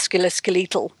to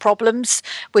musculoskeletal problems,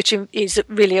 which is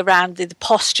really around the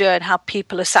posture and how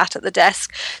people are sat at the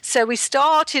desk. So we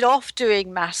started off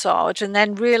doing massage and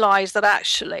then realized that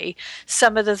actually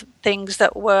some of the things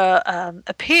that were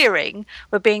appearing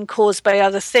were being caused by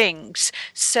other things.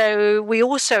 So we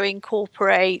also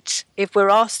incorporate, if we're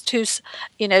asked to,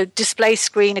 display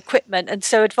screen equipment, and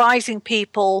so advising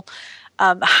people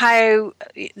how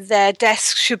their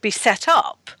desks should be set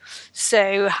up.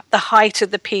 So the height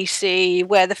of the PC,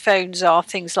 where the phones are,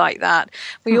 things like that.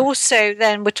 We also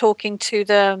then were talking to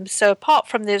them. So apart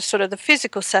from the sort of the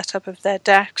physical setup of their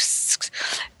desks,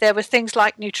 there were things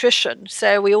like nutrition.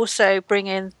 So we also bring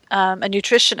in a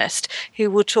nutritionist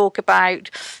who will talk about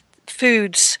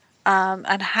foods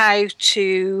and how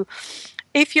to.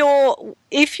 If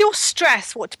you're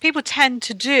stressed, what people tend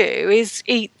to do is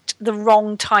eat the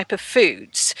wrong type of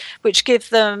foods, which give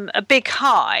them a big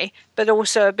high, but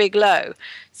also a big low.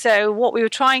 So what we were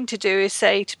trying to do is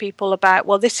say to people about,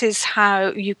 well, this is how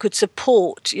you could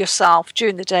support yourself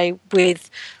during the day with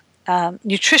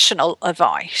nutritional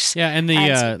advice. Yeah, and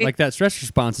like that stress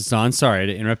response is on. Sorry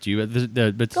to interrupt you, but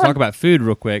to talk about food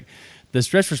real quick. The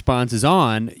stress response is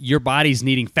on, your body's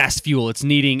needing fast fuel. It's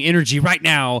needing energy right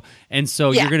now. And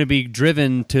so you're going to be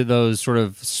driven to those sort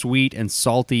of sweet and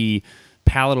salty,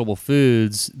 palatable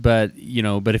foods. But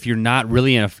if you're not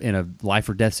really in a life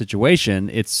or death situation,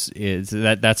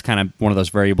 that's kind of one of those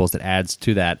variables that adds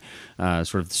to that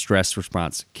sort of stress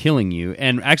response killing you.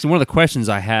 And actually, one of the questions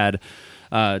I had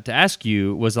to ask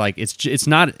you was like, it's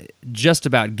not just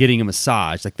about getting a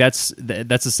massage. Like that's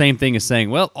the same thing as saying,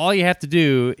 well, all you have to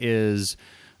do is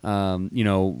run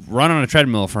on a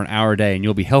treadmill for an hour a day and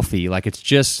you'll be healthy. Like it's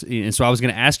just, and so I was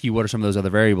going to ask you, what are some of those other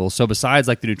variables? So besides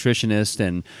like the nutritionist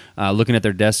and looking at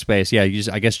their desk space, I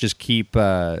guess just keep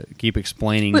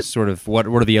explaining sort of what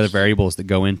are the other variables that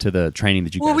go into the training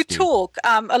that you guys do? Well, we talk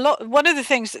a lot. One of the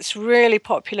things that's really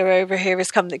popular over here is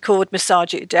something called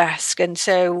Massage at Your Desk. And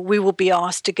so we will be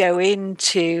asked to go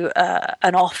into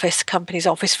an office, company's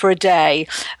office for a day.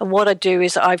 And what I do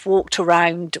is I've walked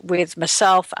around with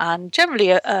myself and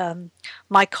generally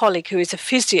my colleague who is a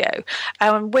physio.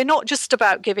 And we're not just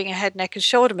about giving a head, neck and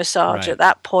shoulder massage at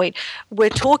that point. We're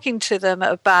talking to them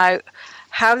about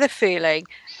how they're feeling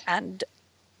and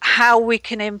how we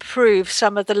can improve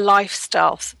some of the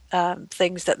lifestyle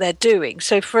things that they're doing.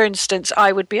 So, for instance,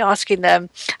 I would be asking them,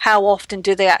 how often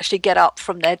do they actually get up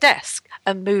from their desk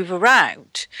and move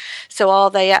around? So are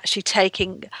they actually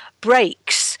taking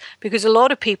breaks? Because a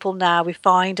lot of people now, we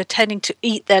find, are tending to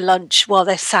eat their lunch while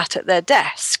they're sat at their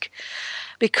desk,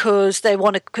 because they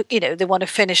want to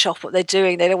finish off what they're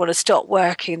doing. They don't want to stop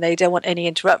working. They don't want any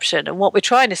interruption. And what we're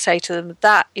trying to say to them,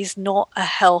 that is not a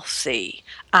healthy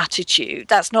attitude.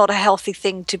 That's not a healthy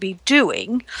thing to be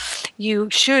doing. You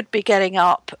should be getting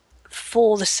up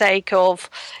for the sake of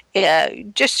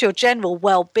just your general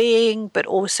well-being, but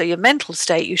also your mental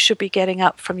state. You should be getting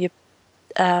up from your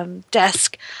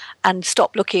desk and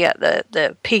stop looking at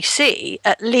the PC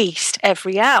at least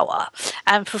every hour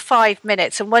and for 5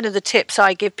 minutes. And one of the tips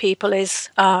I give people is,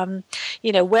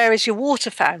 where is your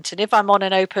water fountain? If I'm on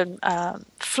an open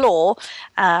floor,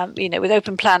 with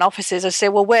open plan offices, I say,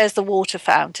 well, where's the water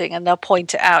fountain? And they'll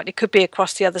point it out. It could be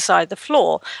across the other side of the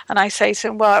floor. And I say to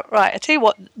them, well, right, I tell you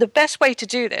what, the best way to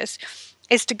do this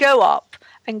is to go up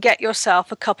and get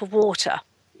yourself a cup of water.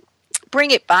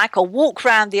 Bring it back or walk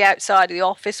around the outside of the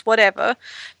office, whatever,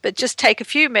 but just take a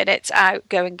few minutes out,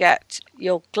 go and get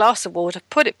your glass of water,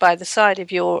 put it by the side of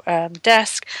your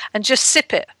desk and just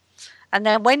sip it. And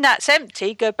then when that's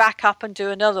empty, go back up and do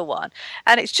another one.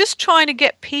 And it's just trying to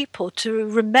get people to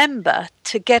remember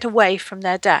to get away from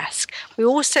their desk. We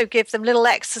also give them little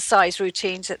exercise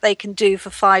routines that they can do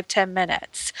for 5-10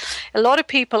 minutes. A lot of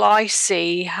people I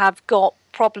see have got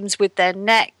problems with their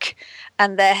neck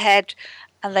and their head,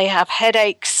 and they have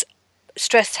headaches,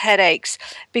 stress headaches,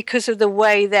 because of the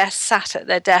way they're sat at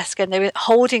their desk and they're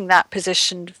holding that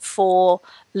position for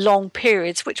long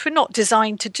periods, which we're not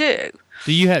designed to do.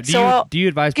 Do you advise give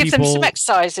people? Give them some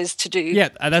exercises to do. Yeah,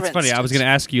 that's funny. I was going to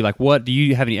ask you, like, what do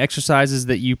you have any exercises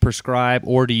that you prescribe,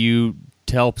 or do you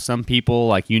tell some people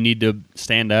like you need to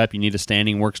stand up, you need a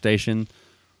standing workstation?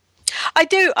 I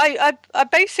do. I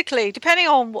basically, depending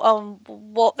on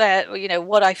what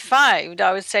what I found,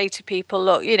 I would say to people,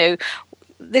 look,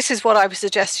 this is what I would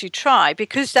suggest you try,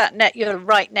 because your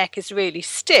right neck is really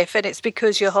stiff and it's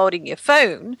because you're holding your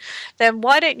phone. Then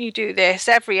why don't you do this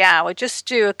every hour? Just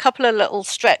do a couple of little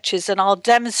stretches, and I'll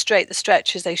demonstrate the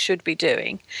stretches they should be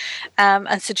doing,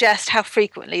 and suggest how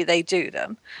frequently they do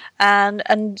them,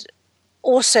 and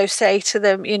also say to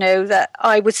them, that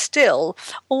I would still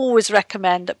always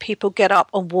recommend that people get up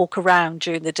and walk around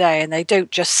during the day and they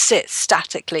don't just sit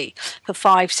statically for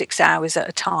 5-6 hours at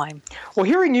a time. Well,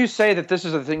 hearing you say that this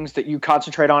is the things that you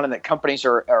concentrate on and that companies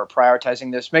are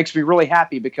prioritizing this makes me really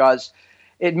happy, because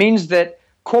it means that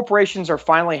corporations are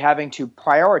finally having to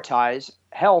prioritize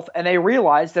health, and they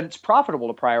realize that it's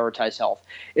profitable to prioritize health.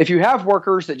 If you have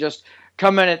workers that just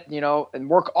come in at, and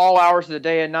work all hours of the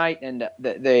day and night, and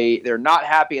they're not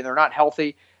happy and they're not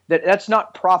healthy, that's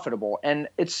not profitable. And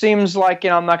it seems like,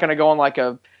 I'm not going to go on like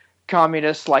a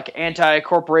communist, like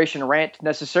anti-corporation rant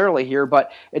necessarily here,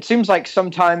 but it seems like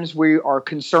sometimes we are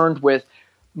concerned with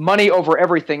money over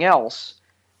everything else.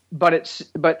 But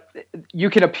you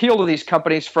can appeal to these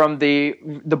companies from the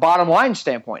bottom line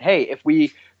standpoint. Hey, if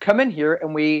we come in here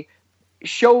and we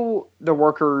show the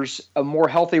workers a more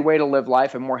healthy way to live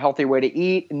life, a more healthy way to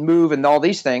eat and move and all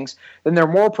these things, then they're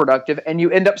more productive, and you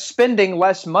end up spending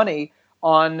less money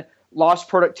on lost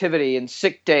productivity and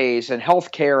sick days and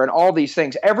health care and all these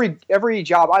things. Every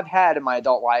job I've had in my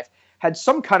adult life had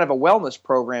some kind of a wellness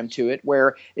program to it,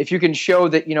 where if you can show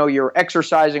that you're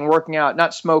exercising, working out,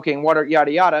 not smoking, whatever,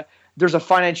 yada yada, there's a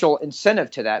financial incentive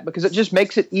to that, because it just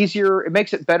makes it easier. It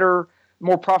makes it better,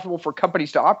 more profitable for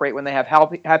companies to operate when they have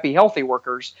happy, healthy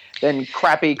workers than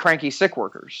crappy, cranky, sick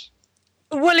workers.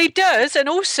 Well, it does. And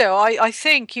also, I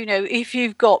think, if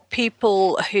you've got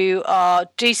people who are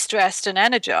de-stressed and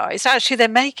energized, actually they're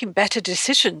making better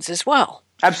decisions as well.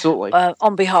 Absolutely.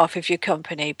 On behalf of your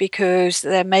company, because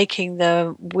they're making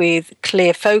them with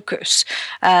clear focus.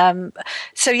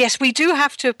 So yes, we do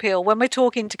have to appeal when we're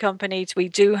talking to companies. We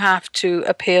do have to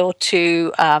appeal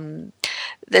to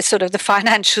the sort of the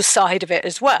financial side of it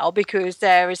as well, because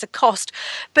there is a cost.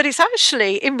 But it's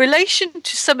actually, in relation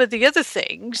to some of the other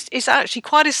things, it's actually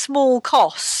quite a small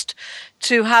cost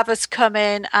to have us come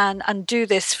in and do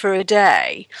this for a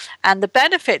day. And the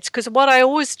benefits, because what I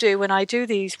always do when I do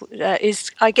these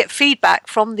is I get feedback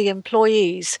from the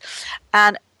employees,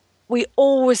 and we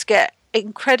always get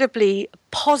incredibly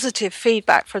positive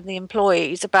feedback from the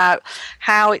employees about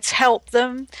how it's helped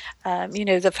them.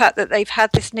 The fact that they've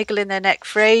had this niggle in their neck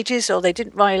for ages, or they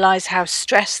didn't realize how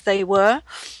stressed they were.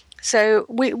 So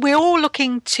we're all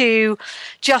looking to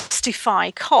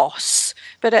justify costs,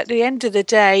 but at the end of the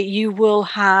day, you will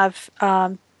have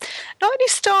not only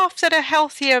staff that are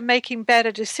healthier, making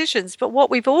better decisions, but what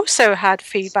we've also had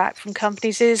feedback from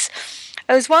companies is,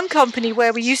 there was one company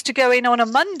where we used to go in on a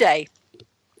Monday,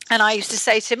 and I used to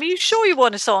say to him, "Are you sure you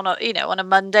want us on a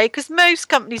Monday? Because most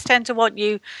companies tend to want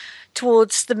you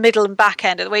towards the middle and back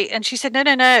end of the week." And she said,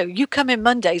 no, you come in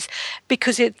Mondays,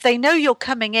 because if they know you're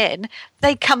coming in,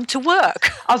 they come to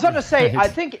work. I was about to say, I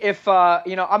think if, I'm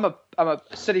a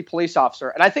city police officer,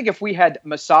 and I think if we had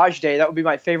massage day, that would be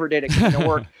my favorite day to come to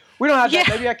work. We don't have that.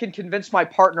 Maybe I can convince my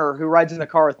partner who rides in the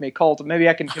car with me, Colt. Maybe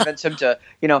I can convince him to,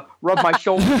 rub my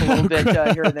shoulders a little bit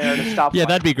here and there to stop. Yeah,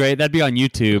 that'd be great. That'd be on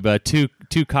YouTube.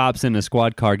 Two cops in a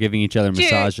squad car giving each other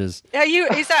massages.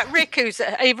 Is that Rick?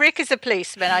 Rick is a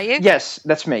policeman? Are you? Yes,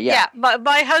 that's me. Yeah.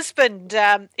 My husband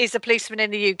is a policeman in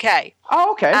the UK.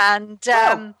 Oh, okay. And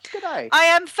good eye. I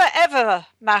am forever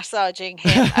massaging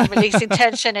him and releasing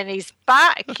tension in his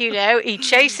back. He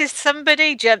chases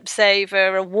somebody, jumps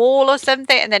over a wall or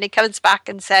something, and then he comes back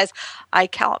and says, "I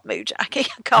can't move, Jackie.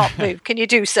 I can't move. Can you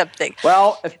do something?"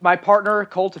 Well, if my partner,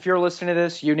 Colt, if you're listening to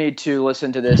this, you need to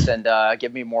listen to this and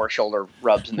give me more shoulder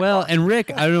rubs. And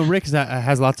Rick, I don't know, Rick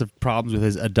has lots of problems with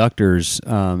his adductors,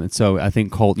 and so I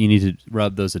think, Colt, you need to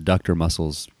rub those adductor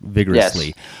muscles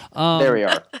vigorously. Yes. There we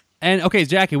are. And okay,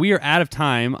 Jackie, we are out of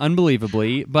time,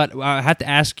 unbelievably, but I have to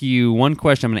ask you one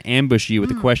question. I'm going to ambush you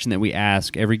with the question that we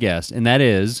ask every guest, and that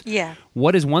is,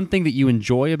 what is one thing that you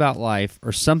enjoy about life,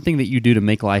 or something that you do to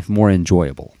make life more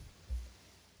enjoyable?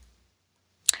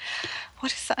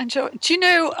 What is that enjoy? Do you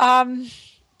know,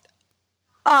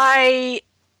 I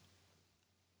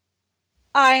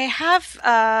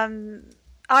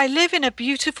live in a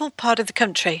beautiful part of the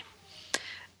country.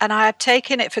 And I have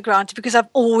taken it for granted because I've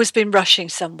always been rushing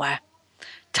somewhere.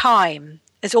 Time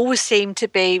has always seemed to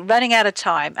be running out of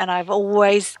time, and I've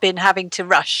always been having to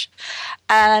rush.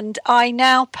 And I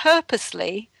now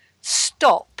purposely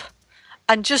stop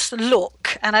and just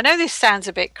look. And I know this sounds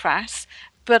a bit crass,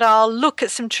 but I'll look at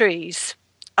some trees,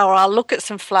 or I'll look at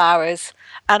some flowers,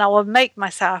 and I will make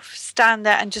myself stand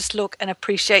there and just look and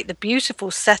appreciate the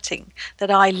beautiful setting that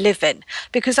I live in,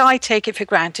 because I take it for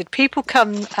granted. People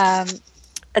come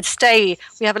and stay.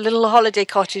 We have a little holiday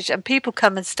cottage, and people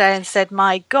come and stay and said,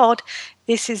 "My God,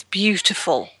 this is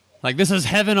beautiful. Like, this is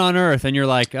heaven on earth." And you're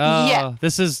like,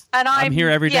 this is, and I'm here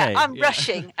every day. I'm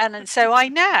rushing. And so I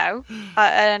now,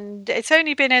 and it's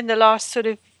only been in the last sort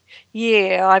of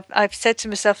year, I've said to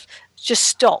myself, just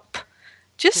stop.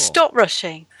 Just stop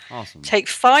rushing. Awesome. Take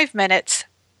 5 minutes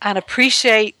and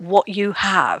appreciate what you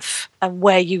have and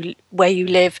where you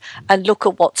live, and look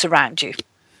at what's around you.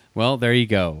 Well, there you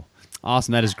go.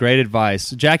 Awesome. That is great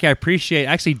advice. Jackie, I appreciate...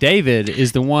 Actually, David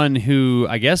is the one who,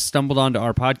 I guess, stumbled onto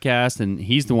our podcast, and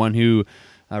he's the one who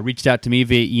reached out to me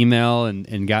via email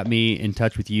and got me in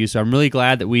touch with you. So I'm really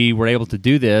glad that we were able to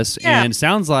do this. Yeah. And it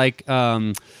sounds like...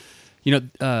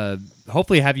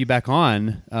 hopefully have you back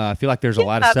on. I feel like there's a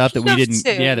lot of stuff that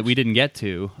we didn't get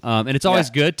to. And it's always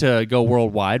good to go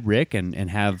worldwide, Rick, and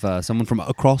have someone from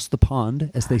across the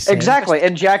pond, as they say. Exactly.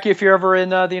 And Jackie, if you're ever in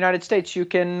the United States, you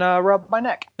can rub my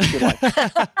neck if you like.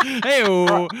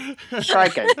 Hey-o.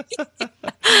 Strike it.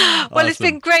 Well, it's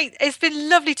been great. It's been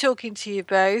lovely talking to you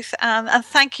both, and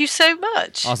thank you so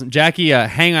much. Awesome. Jackie,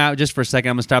 hang out just for a second.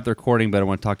 I'm going to stop the recording, but I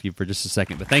want to talk to you for just a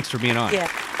second. But thanks for being on.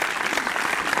 Yeah.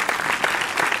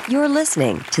 You're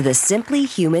listening to the Simply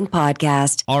Human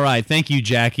podcast. All right. Thank you,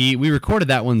 Jackie. We recorded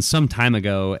that one some time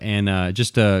ago, and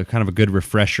just a kind of a good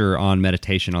refresher on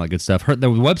meditation, all that good stuff. The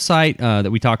website that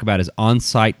we talk about is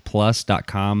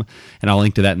onsiteplus.com, and I'll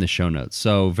link to that in the show notes.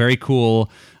 So very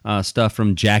cool stuff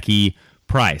from Jackie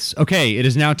Price. Okay, it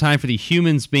is now time for the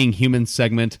Humans Being Human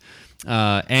segment.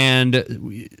 And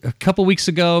a couple weeks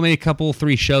ago, maybe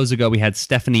 3 shows ago, we had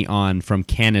Stephanie on from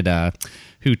Canada,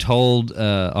 who told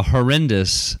a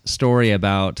horrendous story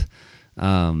about,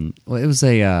 it was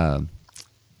a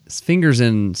fingers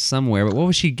in somewhere, but what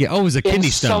was she get? Oh, it was a kidney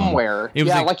stone. Somewhere. It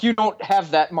was like you don't have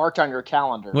that marked on your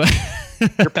calendar.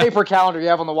 Your paper calendar you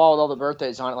have on the wall with all the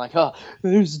birthdays on it, like, oh,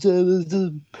 there's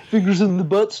the fingers in the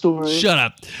butt story. Shut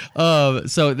up.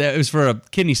 So that was for a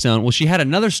kidney stone. Well, she had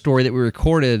another story that we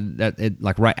recorded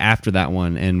like right after that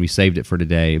one, and we saved it for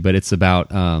today. But it's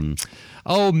about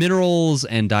minerals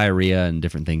and diarrhea and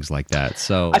different things like that.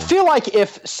 So I feel like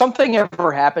if something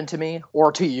ever happened to me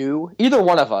or to you, either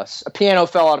one of us, a piano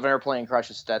fell out of an airplane and crushed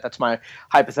us to death. That's my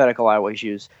hypothetical I always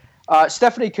use.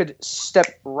 Stephanie could step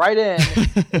right in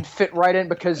and fit right in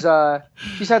because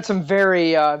she's had some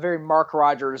very Mark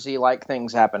Rogers-y like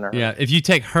things happen to her. Yeah, if you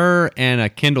take her and a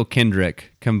Kendall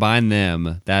Kendrick, combine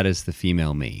them, that is the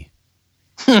female me.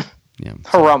 Yeah.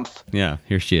 Harumph. Yeah,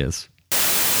 here she is.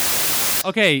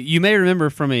 Okay, you may remember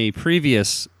from a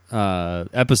previous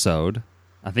episode,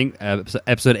 I think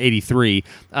episode 83,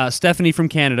 Stephanie from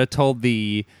Canada told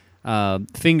the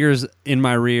fingers in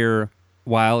my rear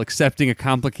while accepting a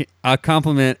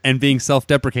compliment and being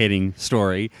self-deprecating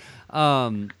story.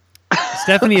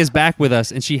 Stephanie is back with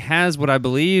us, and she has what I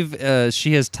believe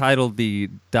she has titled the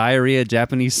Diarrhea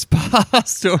Japanese Spa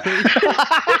story.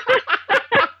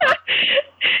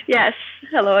 Yes.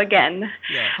 Hello again.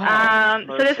 Yeah.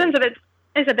 So this one's a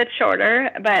bit shorter,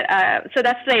 but so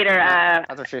that's later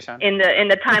in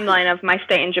the timeline of my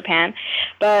stay in Japan.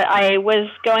 But I was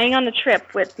going on the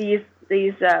trip with these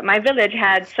my village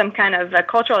had some kind of a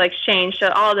cultural exchange, so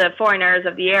all the foreigners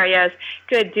of the areas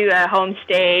could do a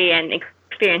homestay and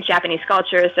experience Japanese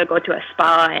culture, so go to a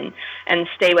spa and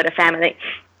stay with a family.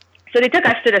 So they took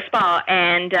us to the spa,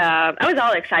 and I was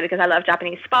all excited because I love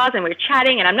Japanese spas, and we were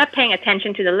chatting, and I'm not paying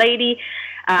attention to the lady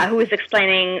who was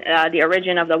explaining the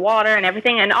origin of the water and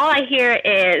everything, and all I hear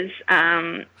is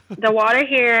the water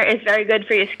here is very good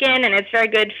for your skin, and it's very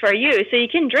good for you, so you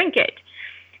can drink it.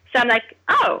 So I'm like,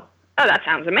 oh, that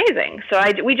sounds amazing. So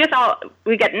we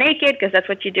get naked because that's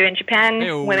what you do in Japan.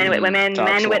 Ew. Women with women,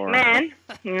 men with men.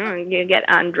 You get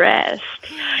undressed.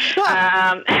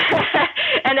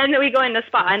 And then we go in the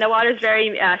spa, and the water's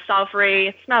very sulfury.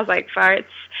 It smells like farts.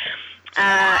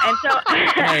 And so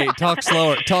Hey, talk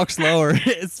slower.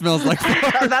 It smells like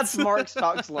farts. That's Mark's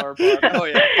talk slower part. Oh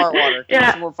yeah, fart water. Give me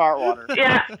some more fart water.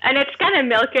 Yeah, and it's kind of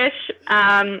milkish.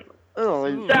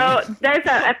 So there's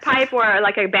a pipe or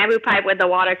like a bamboo pipe with the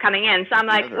water coming in. So I'm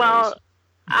like, well,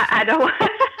 I don't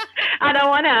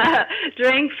want to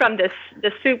drink from the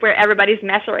soup where everybody's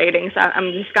macerating. So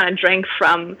I'm just gonna drink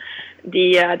from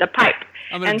the pipe.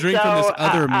 I'm gonna drink from this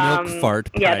other milk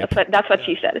fart pipe. Yeah, that's what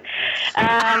she said.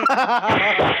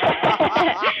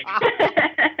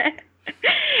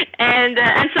 And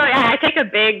so I take a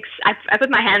big. I put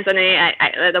my hands on it.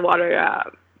 I let the water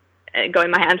go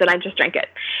in my hands, and I just drink it.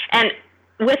 And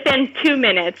within 2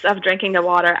 minutes of drinking the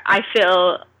water, I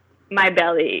feel my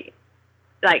belly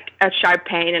like a sharp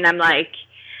pain, and I'm like,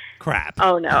 crap.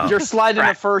 Oh no. You're sliding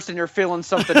it first and you're feeling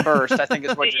something burst, I think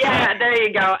is what you're saying. Yeah, there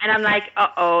you go. And I'm like,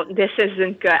 this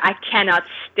isn't good. I cannot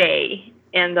stay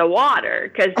in the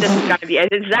water because this is going to be a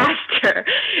disaster.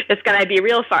 It's going to be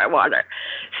real fart water.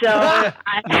 So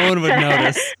no one would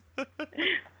notice.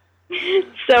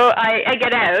 So I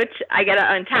get out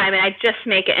on time, and I just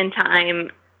make it in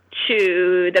time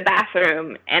to the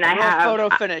bathroom, and I have photo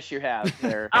finish you have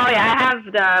there. Oh yeah, I have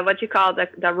the what you call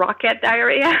the rocket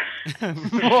diarrhea.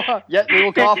 Yeah, we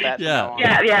will call that.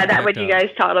 Yeah, that what you guys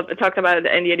talked about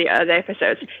in the other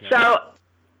episodes. Yeah. So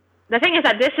the thing is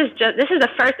that this is the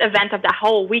first event of the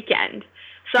whole weekend,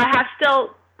 so I have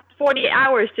still 40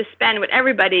 hours to spend with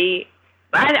everybody.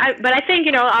 But I think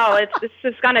this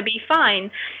is gonna be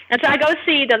fine, and so I go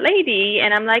see the lady,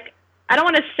 and I'm like, I don't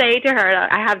want to say to her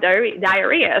I have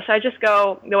diarrhea, so I just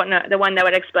go the one that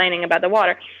was explaining about the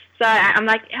water. So I'm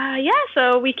like,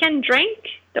 so we can drink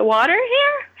the water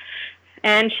here,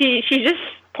 and she just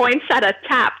points at a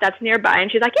tap that's nearby,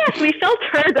 and she's like, yes, we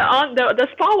filter the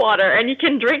spa water, and you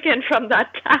can drink it from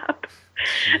that tap.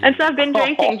 And so I've been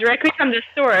drinking directly from the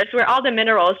source, where all the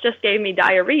minerals just gave me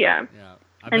diarrhea. Yeah.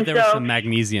 I bet there was some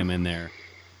magnesium in there.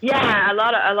 Yeah, a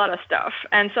lot of stuff.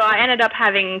 And so I ended up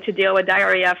having to deal with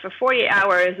diarrhea for 48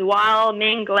 hours while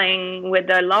mingling with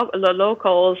the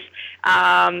locals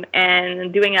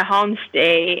and doing a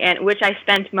homestay, and which I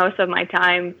spent most of my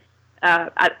time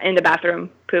in the bathroom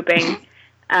pooping.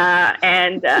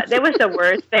 And it was the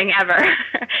worst thing ever.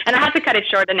 And I had to cut it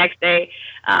short the next day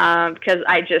because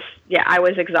I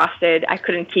was exhausted. I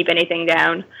couldn't keep anything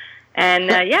down. And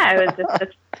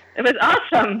it was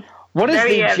awesome. What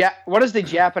is the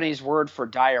Japanese word for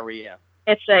diarrhea?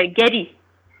 It's a geri.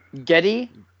 Geri?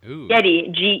 Ooh.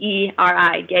 Geri, Geri,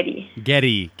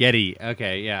 Geri. Geri.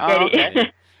 Okay, yeah. Oh,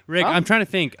 okay. Rick, I'm trying to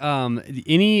think.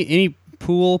 Any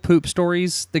pool poop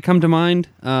stories that come to mind?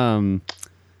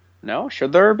 No,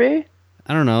 should there be?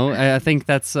 I don't know. I think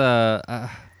that's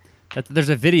there's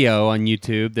a video on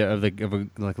YouTube of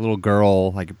a little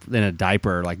girl like in a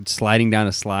diaper like sliding down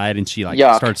a slide, and she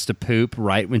starts to poop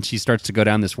right when she starts to go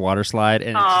down this water slide,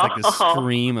 and it's just like this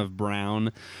stream of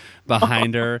brown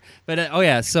behind her. But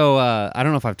so I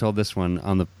don't know if I've told this one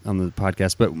on the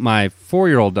podcast, but my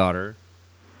 4-year-old daughter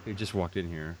who just walked in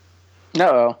here.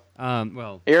 No.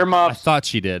 Well, earmuffs. I thought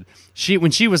she did.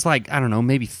 When she was like, I don't know,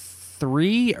 maybe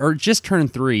 3 or just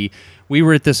turned 3, we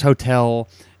were at this hotel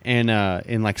and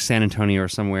in like San Antonio or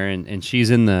somewhere, and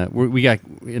she's we got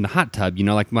in the hot tub,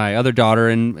 like my other daughter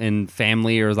and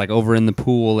family are like over in the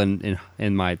pool, and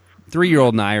my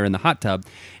 3-year-old and I are in the hot tub,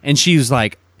 and she's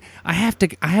like, I have to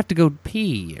go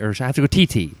pee, or I have to go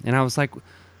TT, and I was like,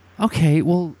 okay,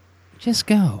 well, just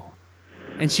go.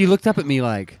 And she looked up at me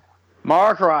like,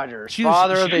 Mark Rogers,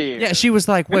 father of the year. Yeah, she was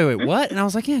like, wait, what? And I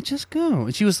was like, yeah, just go.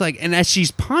 And she was like, and as she's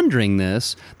pondering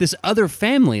this other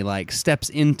family like steps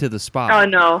into the spot. Oh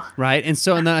no! Right, and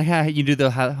then you do the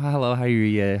hello, how are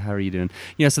you doing?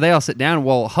 So they all sit down.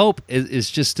 Well, Hope is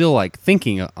just still like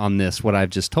thinking on what I've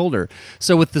just told her.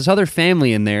 So with this other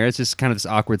family in there, it's just kind of this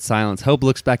awkward silence. Hope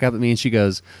looks back up at me and she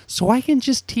goes, "So I can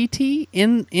just TT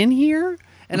in here?"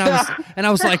 And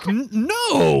I was like,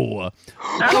 no.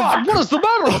 God, what is the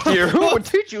matter with you? Who would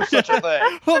teach you such a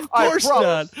thing? Of course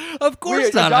not. Of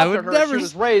course not. I would never. She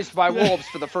was raised by wolves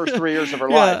for the first 3 years of her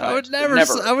life. I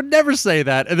would never say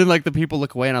that. And then like the people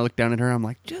look away, and I look down at her. I'm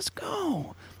like, just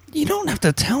go. You don't have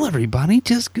to tell everybody.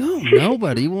 Just go.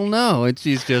 Nobody will know. And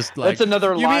she's just like, that's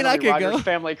another line of the Rogers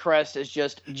family crest is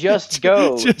just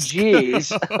go.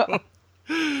 Jeez. Go.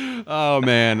 Oh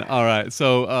man! All right,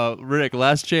 so Rick,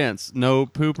 last chance. No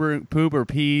poop or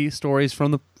pee stories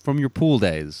from your pool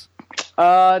days.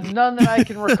 None that I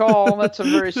can recall. That's a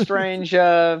very strange.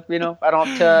 I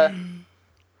don't. All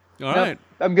right,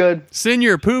 I'm good. Send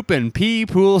your poop and pee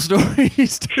pool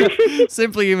stories to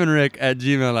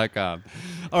simplyhumanrick@gmail.com.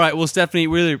 All right, well, Stephanie,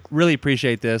 really, really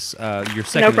appreciate this. Your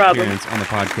second appearance on the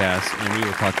podcast, and we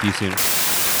will talk to you soon.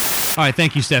 All right,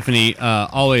 thank you, Stephanie.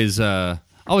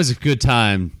 Always a good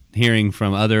time hearing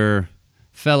from other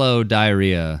fellow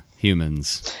diarrhea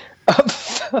humans,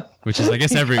 which is, I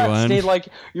guess, everyone. You need like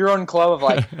your own club of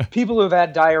like people who have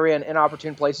had diarrhea in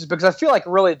inopportune places, because I feel like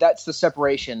really that's the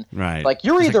separation. Right. Like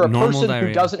you're either a person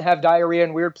who doesn't have diarrhea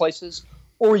in weird places,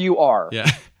 or you are. Yeah.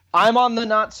 I'm on the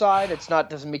not side.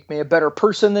 Doesn't make me a better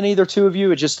person than either two of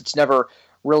you. It's never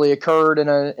really occurred in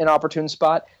an inopportune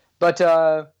spot. But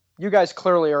you guys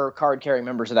clearly are card-carrying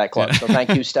members of that club, so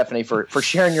thank you, Stephanie, for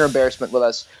sharing your embarrassment with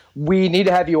us. We need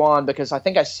to have you on because I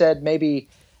think I said maybe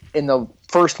in the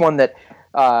first one that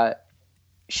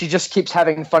she just keeps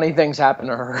having funny things happen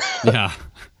to her. Yeah.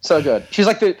 So good. She's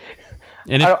like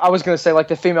I was going to say like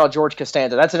the female George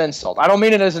Costanza. That's an insult. I don't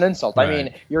mean it as an insult. Right. I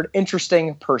mean you're an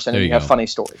interesting person and you have funny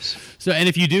stories. So, and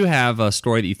if you do have a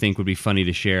story that you think would be funny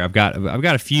to share, I've got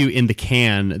a few in the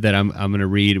can that I'm going to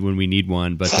read when we need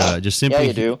one. But just simply, yeah,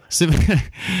 you do.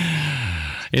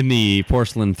 In the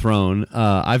porcelain throne,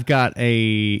 I've got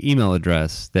a email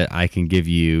address that I can give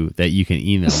you that you can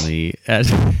email me at.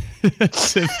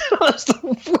 That's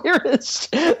the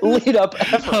weirdest lead up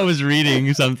ever. I was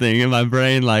reading something and my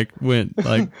brain went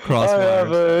crosswise. I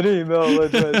have an email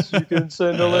address. You can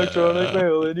send electronic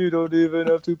mail and you don't even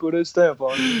have to put a stamp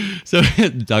on it. So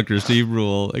Dr. Steve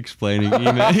Rule explaining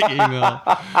email.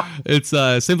 It's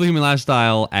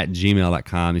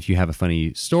simplyhumanlifestyle@gmail.com. If you have a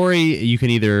funny story, you can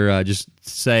either just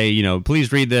say,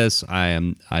 please read this.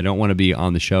 I don't want to be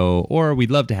on the show, or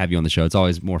we'd love to have you on the show. It's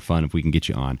always more fun if we can get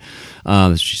you on.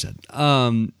 That's what she said.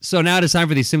 So now it is time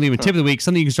for the Simply Human tip of the week,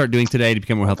 something you can start doing today to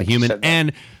become a more healthy human.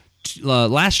 And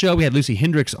last show we had Lucy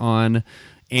Hendricks on,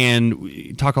 and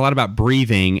we talk a lot about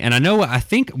breathing. And I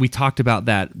think we talked about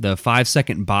the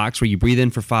 5-second box where you breathe in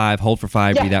for 5, hold for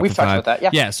 5, breathe out for 5. We've talked about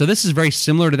that, yeah. So this is very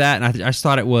similar to that, and I just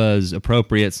thought it was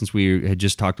appropriate since we had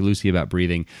just talked to Lucy about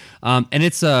breathing. And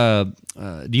it's do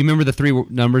you remember the 3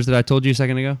 numbers that I told you a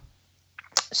second ago?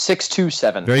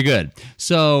 627. Very good.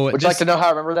 So would you like to know how I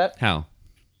remember that? How?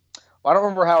 Well, I don't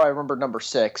remember how I remembered number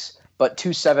 6, but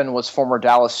 27 was former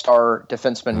Dallas Star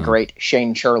defenseman great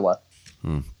Shane Churla.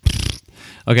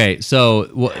 Okay,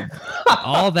 so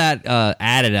all that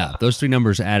added up, those 3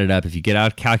 numbers added up. If you get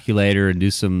out a calculator and do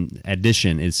some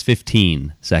addition, it's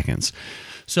 15 seconds.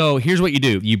 So here's what you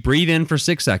do. You breathe in for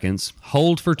 6 seconds,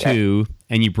 hold for 2,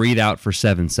 and you breathe out for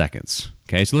 7 seconds.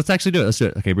 Okay, so let's actually do it. Let's do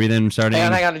it. Okay, breathe in, starting.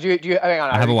 Hang on. Hang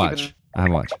on. I have a watch.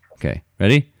 Okay,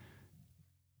 ready?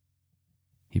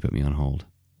 He put me on hold.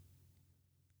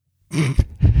 Why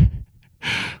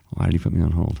did he put me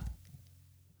on hold?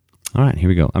 All right, here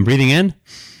we go. I'm breathing in.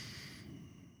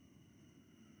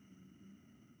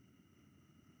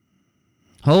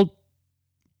 Hold.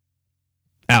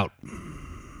 Out.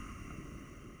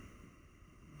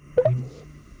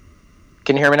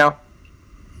 Can you hear me now?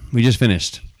 We just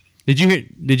finished. Did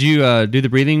you do the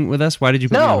breathing with us? Why did you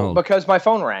put me on hold? No, because my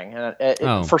phone rang.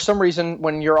 And for some reason,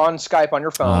 when you're on Skype on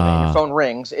your phone and your phone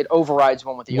rings, it overrides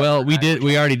one with the other. Well,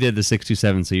 we already did the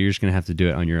 627, so you're just going to have to do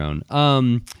it on your own.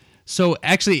 So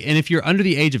actually, and if you're under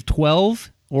the age of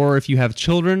 12, or if you have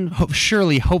children,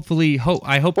 hopefully, I hope to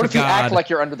God. What if you act like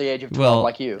you're under the age of 12,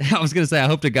 like you? I was going to say, I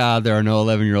hope to God there are no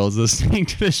 11-year-olds listening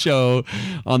to the show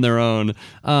on their own.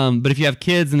 But if you have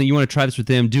kids and you want to try this with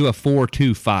them, do a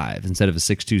 4-2-5 instead of a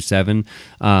 6-2-7.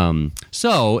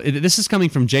 So this is coming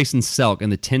from Jason Selk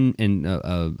in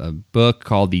a book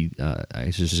called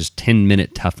it's just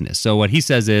 10-Minute Toughness. So what he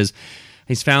says is,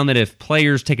 he's found that if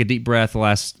players take a deep breath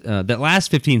that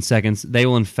last 15 seconds, they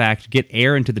will in fact get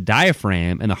air into the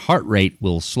diaphragm and the heart rate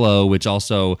will slow, which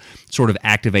also sort of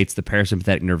activates the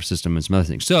parasympathetic nervous system and some other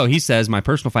things. So he says, my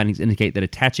personal findings indicate that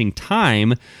attaching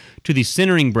time to the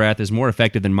centering breath is more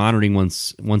effective than monitoring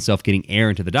oneself getting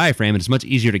air into the diaphragm. And it's much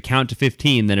easier to count to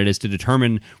 15 than it is to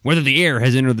determine whether the air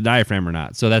has entered the diaphragm or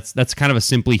not. So that's kind of a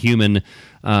simply human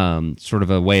sort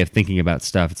of a way of thinking about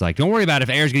stuff. It's like, don't worry about if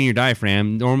air is getting your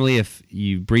diaphragm. Normally, if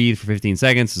you breathe for 15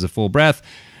 seconds as a full breath,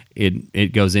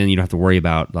 it goes in. You don't have to worry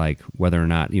about whether or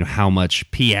not how much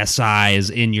PSI is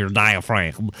in your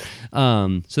diaphragm.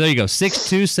 So there you go,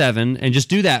 6-2-7, and just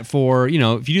do that for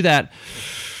if you do that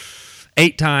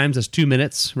 8 times, that's 2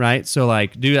 minutes, right? So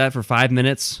do that for 5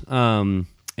 minutes. You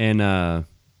talking about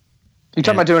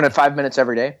doing it 5 minutes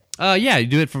every day? Yeah, you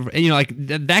do it for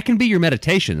that can be your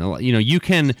meditation. You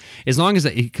can, as long as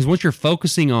because once you're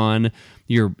focusing on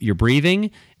your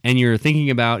breathing and you're thinking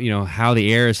about how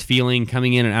the air is feeling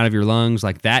coming in and out of your lungs,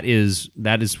 that is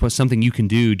something you can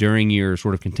do during your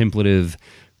sort of contemplative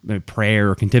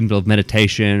prayer or contemplative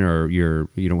meditation or your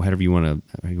whatever you want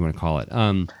to call it.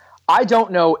 I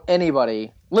don't know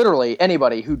anybody, literally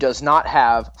anybody, who does not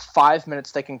have 5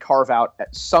 minutes they can carve out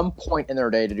at some point in their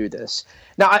day to do this.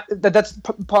 Now, that's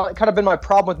kind of been my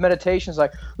problem with meditation. It's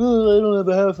like, I don't have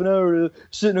a half an hour to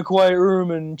sit in a quiet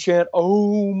room and chant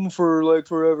Om for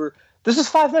forever. This is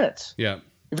 5 minutes. Yeah.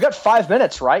 You've got 5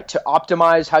 minutes, right, to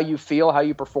optimize how you feel, how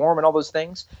you perform, and all those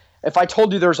things. If I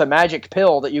told you there's a magic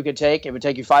pill that you could take, it would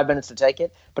take you 5 minutes to take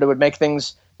it, but it would make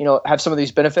things, have some of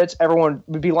these benefits, everyone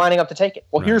would be lining up to take it.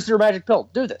 Well, Here's your magic pill.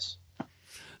 Do this.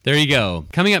 There you go.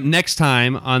 Coming up next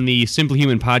time on the Simply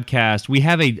Human podcast, we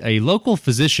have a local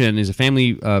physician, is a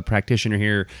family practitioner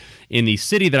here in the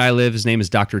city that I live. His name is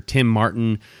Dr. Tim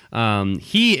Martin.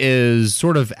 He is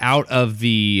sort of out of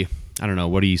the, I don't know,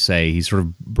 what do you say? He's sort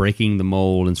of breaking the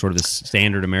mold in sort of the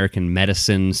standard American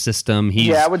medicine system.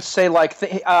 I would say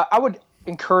I would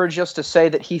encourage us to say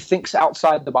that he thinks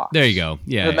outside the box. There you go.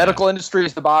 Yeah. The medical industry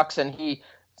is the box, and he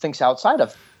thinks outside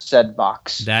of said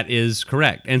box. That is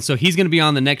correct. And so he's going to be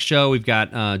on the next show. We've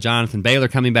got Jonathan Baylor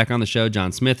coming back on the show.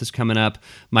 John Smith is coming up.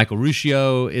 Michael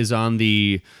Ruscio is on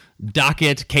the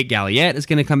docket. Kate Galliette is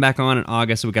going to come back on in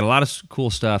August. So we've got a lot of cool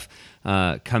stuff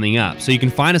coming up. So you can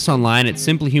find us online at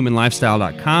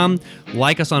simplyhumanlifestyle.com.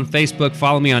 Like us on Facebook.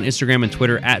 Follow me on Instagram and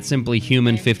Twitter at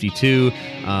simplyhuman52.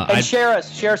 And share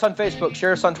us on Facebook,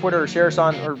 share us on Twitter, or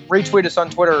retweet us on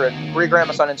Twitter, and regram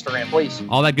us on Instagram, please.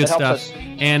 All that good stuff.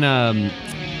 And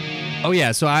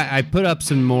so I put up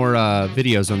some more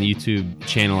videos on the YouTube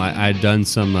channel. I'd done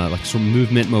some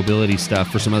movement mobility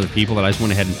stuff for some other people that I just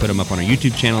went ahead and put them up on our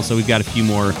YouTube channel. So we've got a few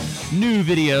more new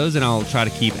videos, and I'll try to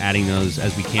keep adding those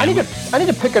as we can. I need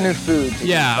to pick a new food.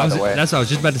 That's what I was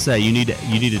just about to say. You need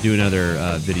to do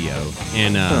another video.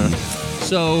 And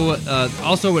so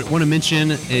also want to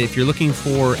mention, if you're looking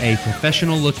for a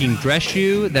professional looking dress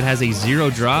shoe that has a zero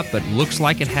drop but looks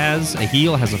like it has a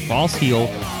heel, has a false heel,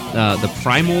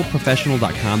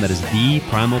 theprimalprofessional.com. That is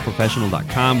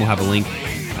theprimalprofessional.com. We'll have a link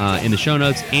in the show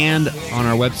notes, and on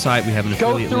our website we have an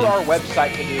affiliate link. Go through link. our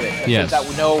website to do it. Yes.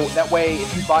 That way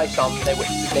if you buy something,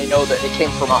 they know that it came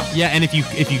from us. Yeah, and if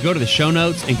you go to the show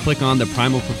notes and click on the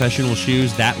Primal Professional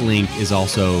shoes, that link is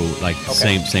also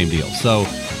same deal. So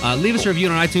leave us a review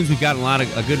on iTunes. We've gotten a lot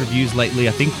of good reviews lately.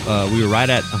 I think we were right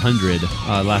at 100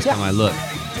 last time I looked.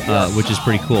 Which is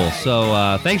pretty cool.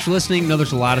 So thanks for listening. I know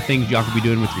there's a lot of things y'all could be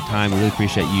doing with your time. We really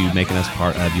appreciate you making us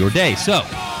part of your day. So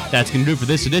that's going to do it for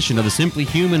this edition of the Simply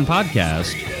Human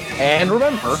podcast. And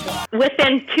remember,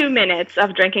 within 2 minutes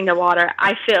of drinking the water,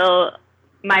 I feel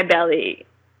my belly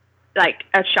like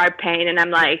a sharp pain, and I'm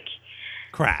like,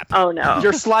 crap. Oh no.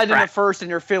 You're sliding it first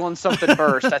and you're feeling something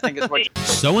burst, I think is what.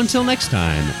 So until next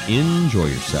time, enjoy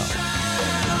yourself.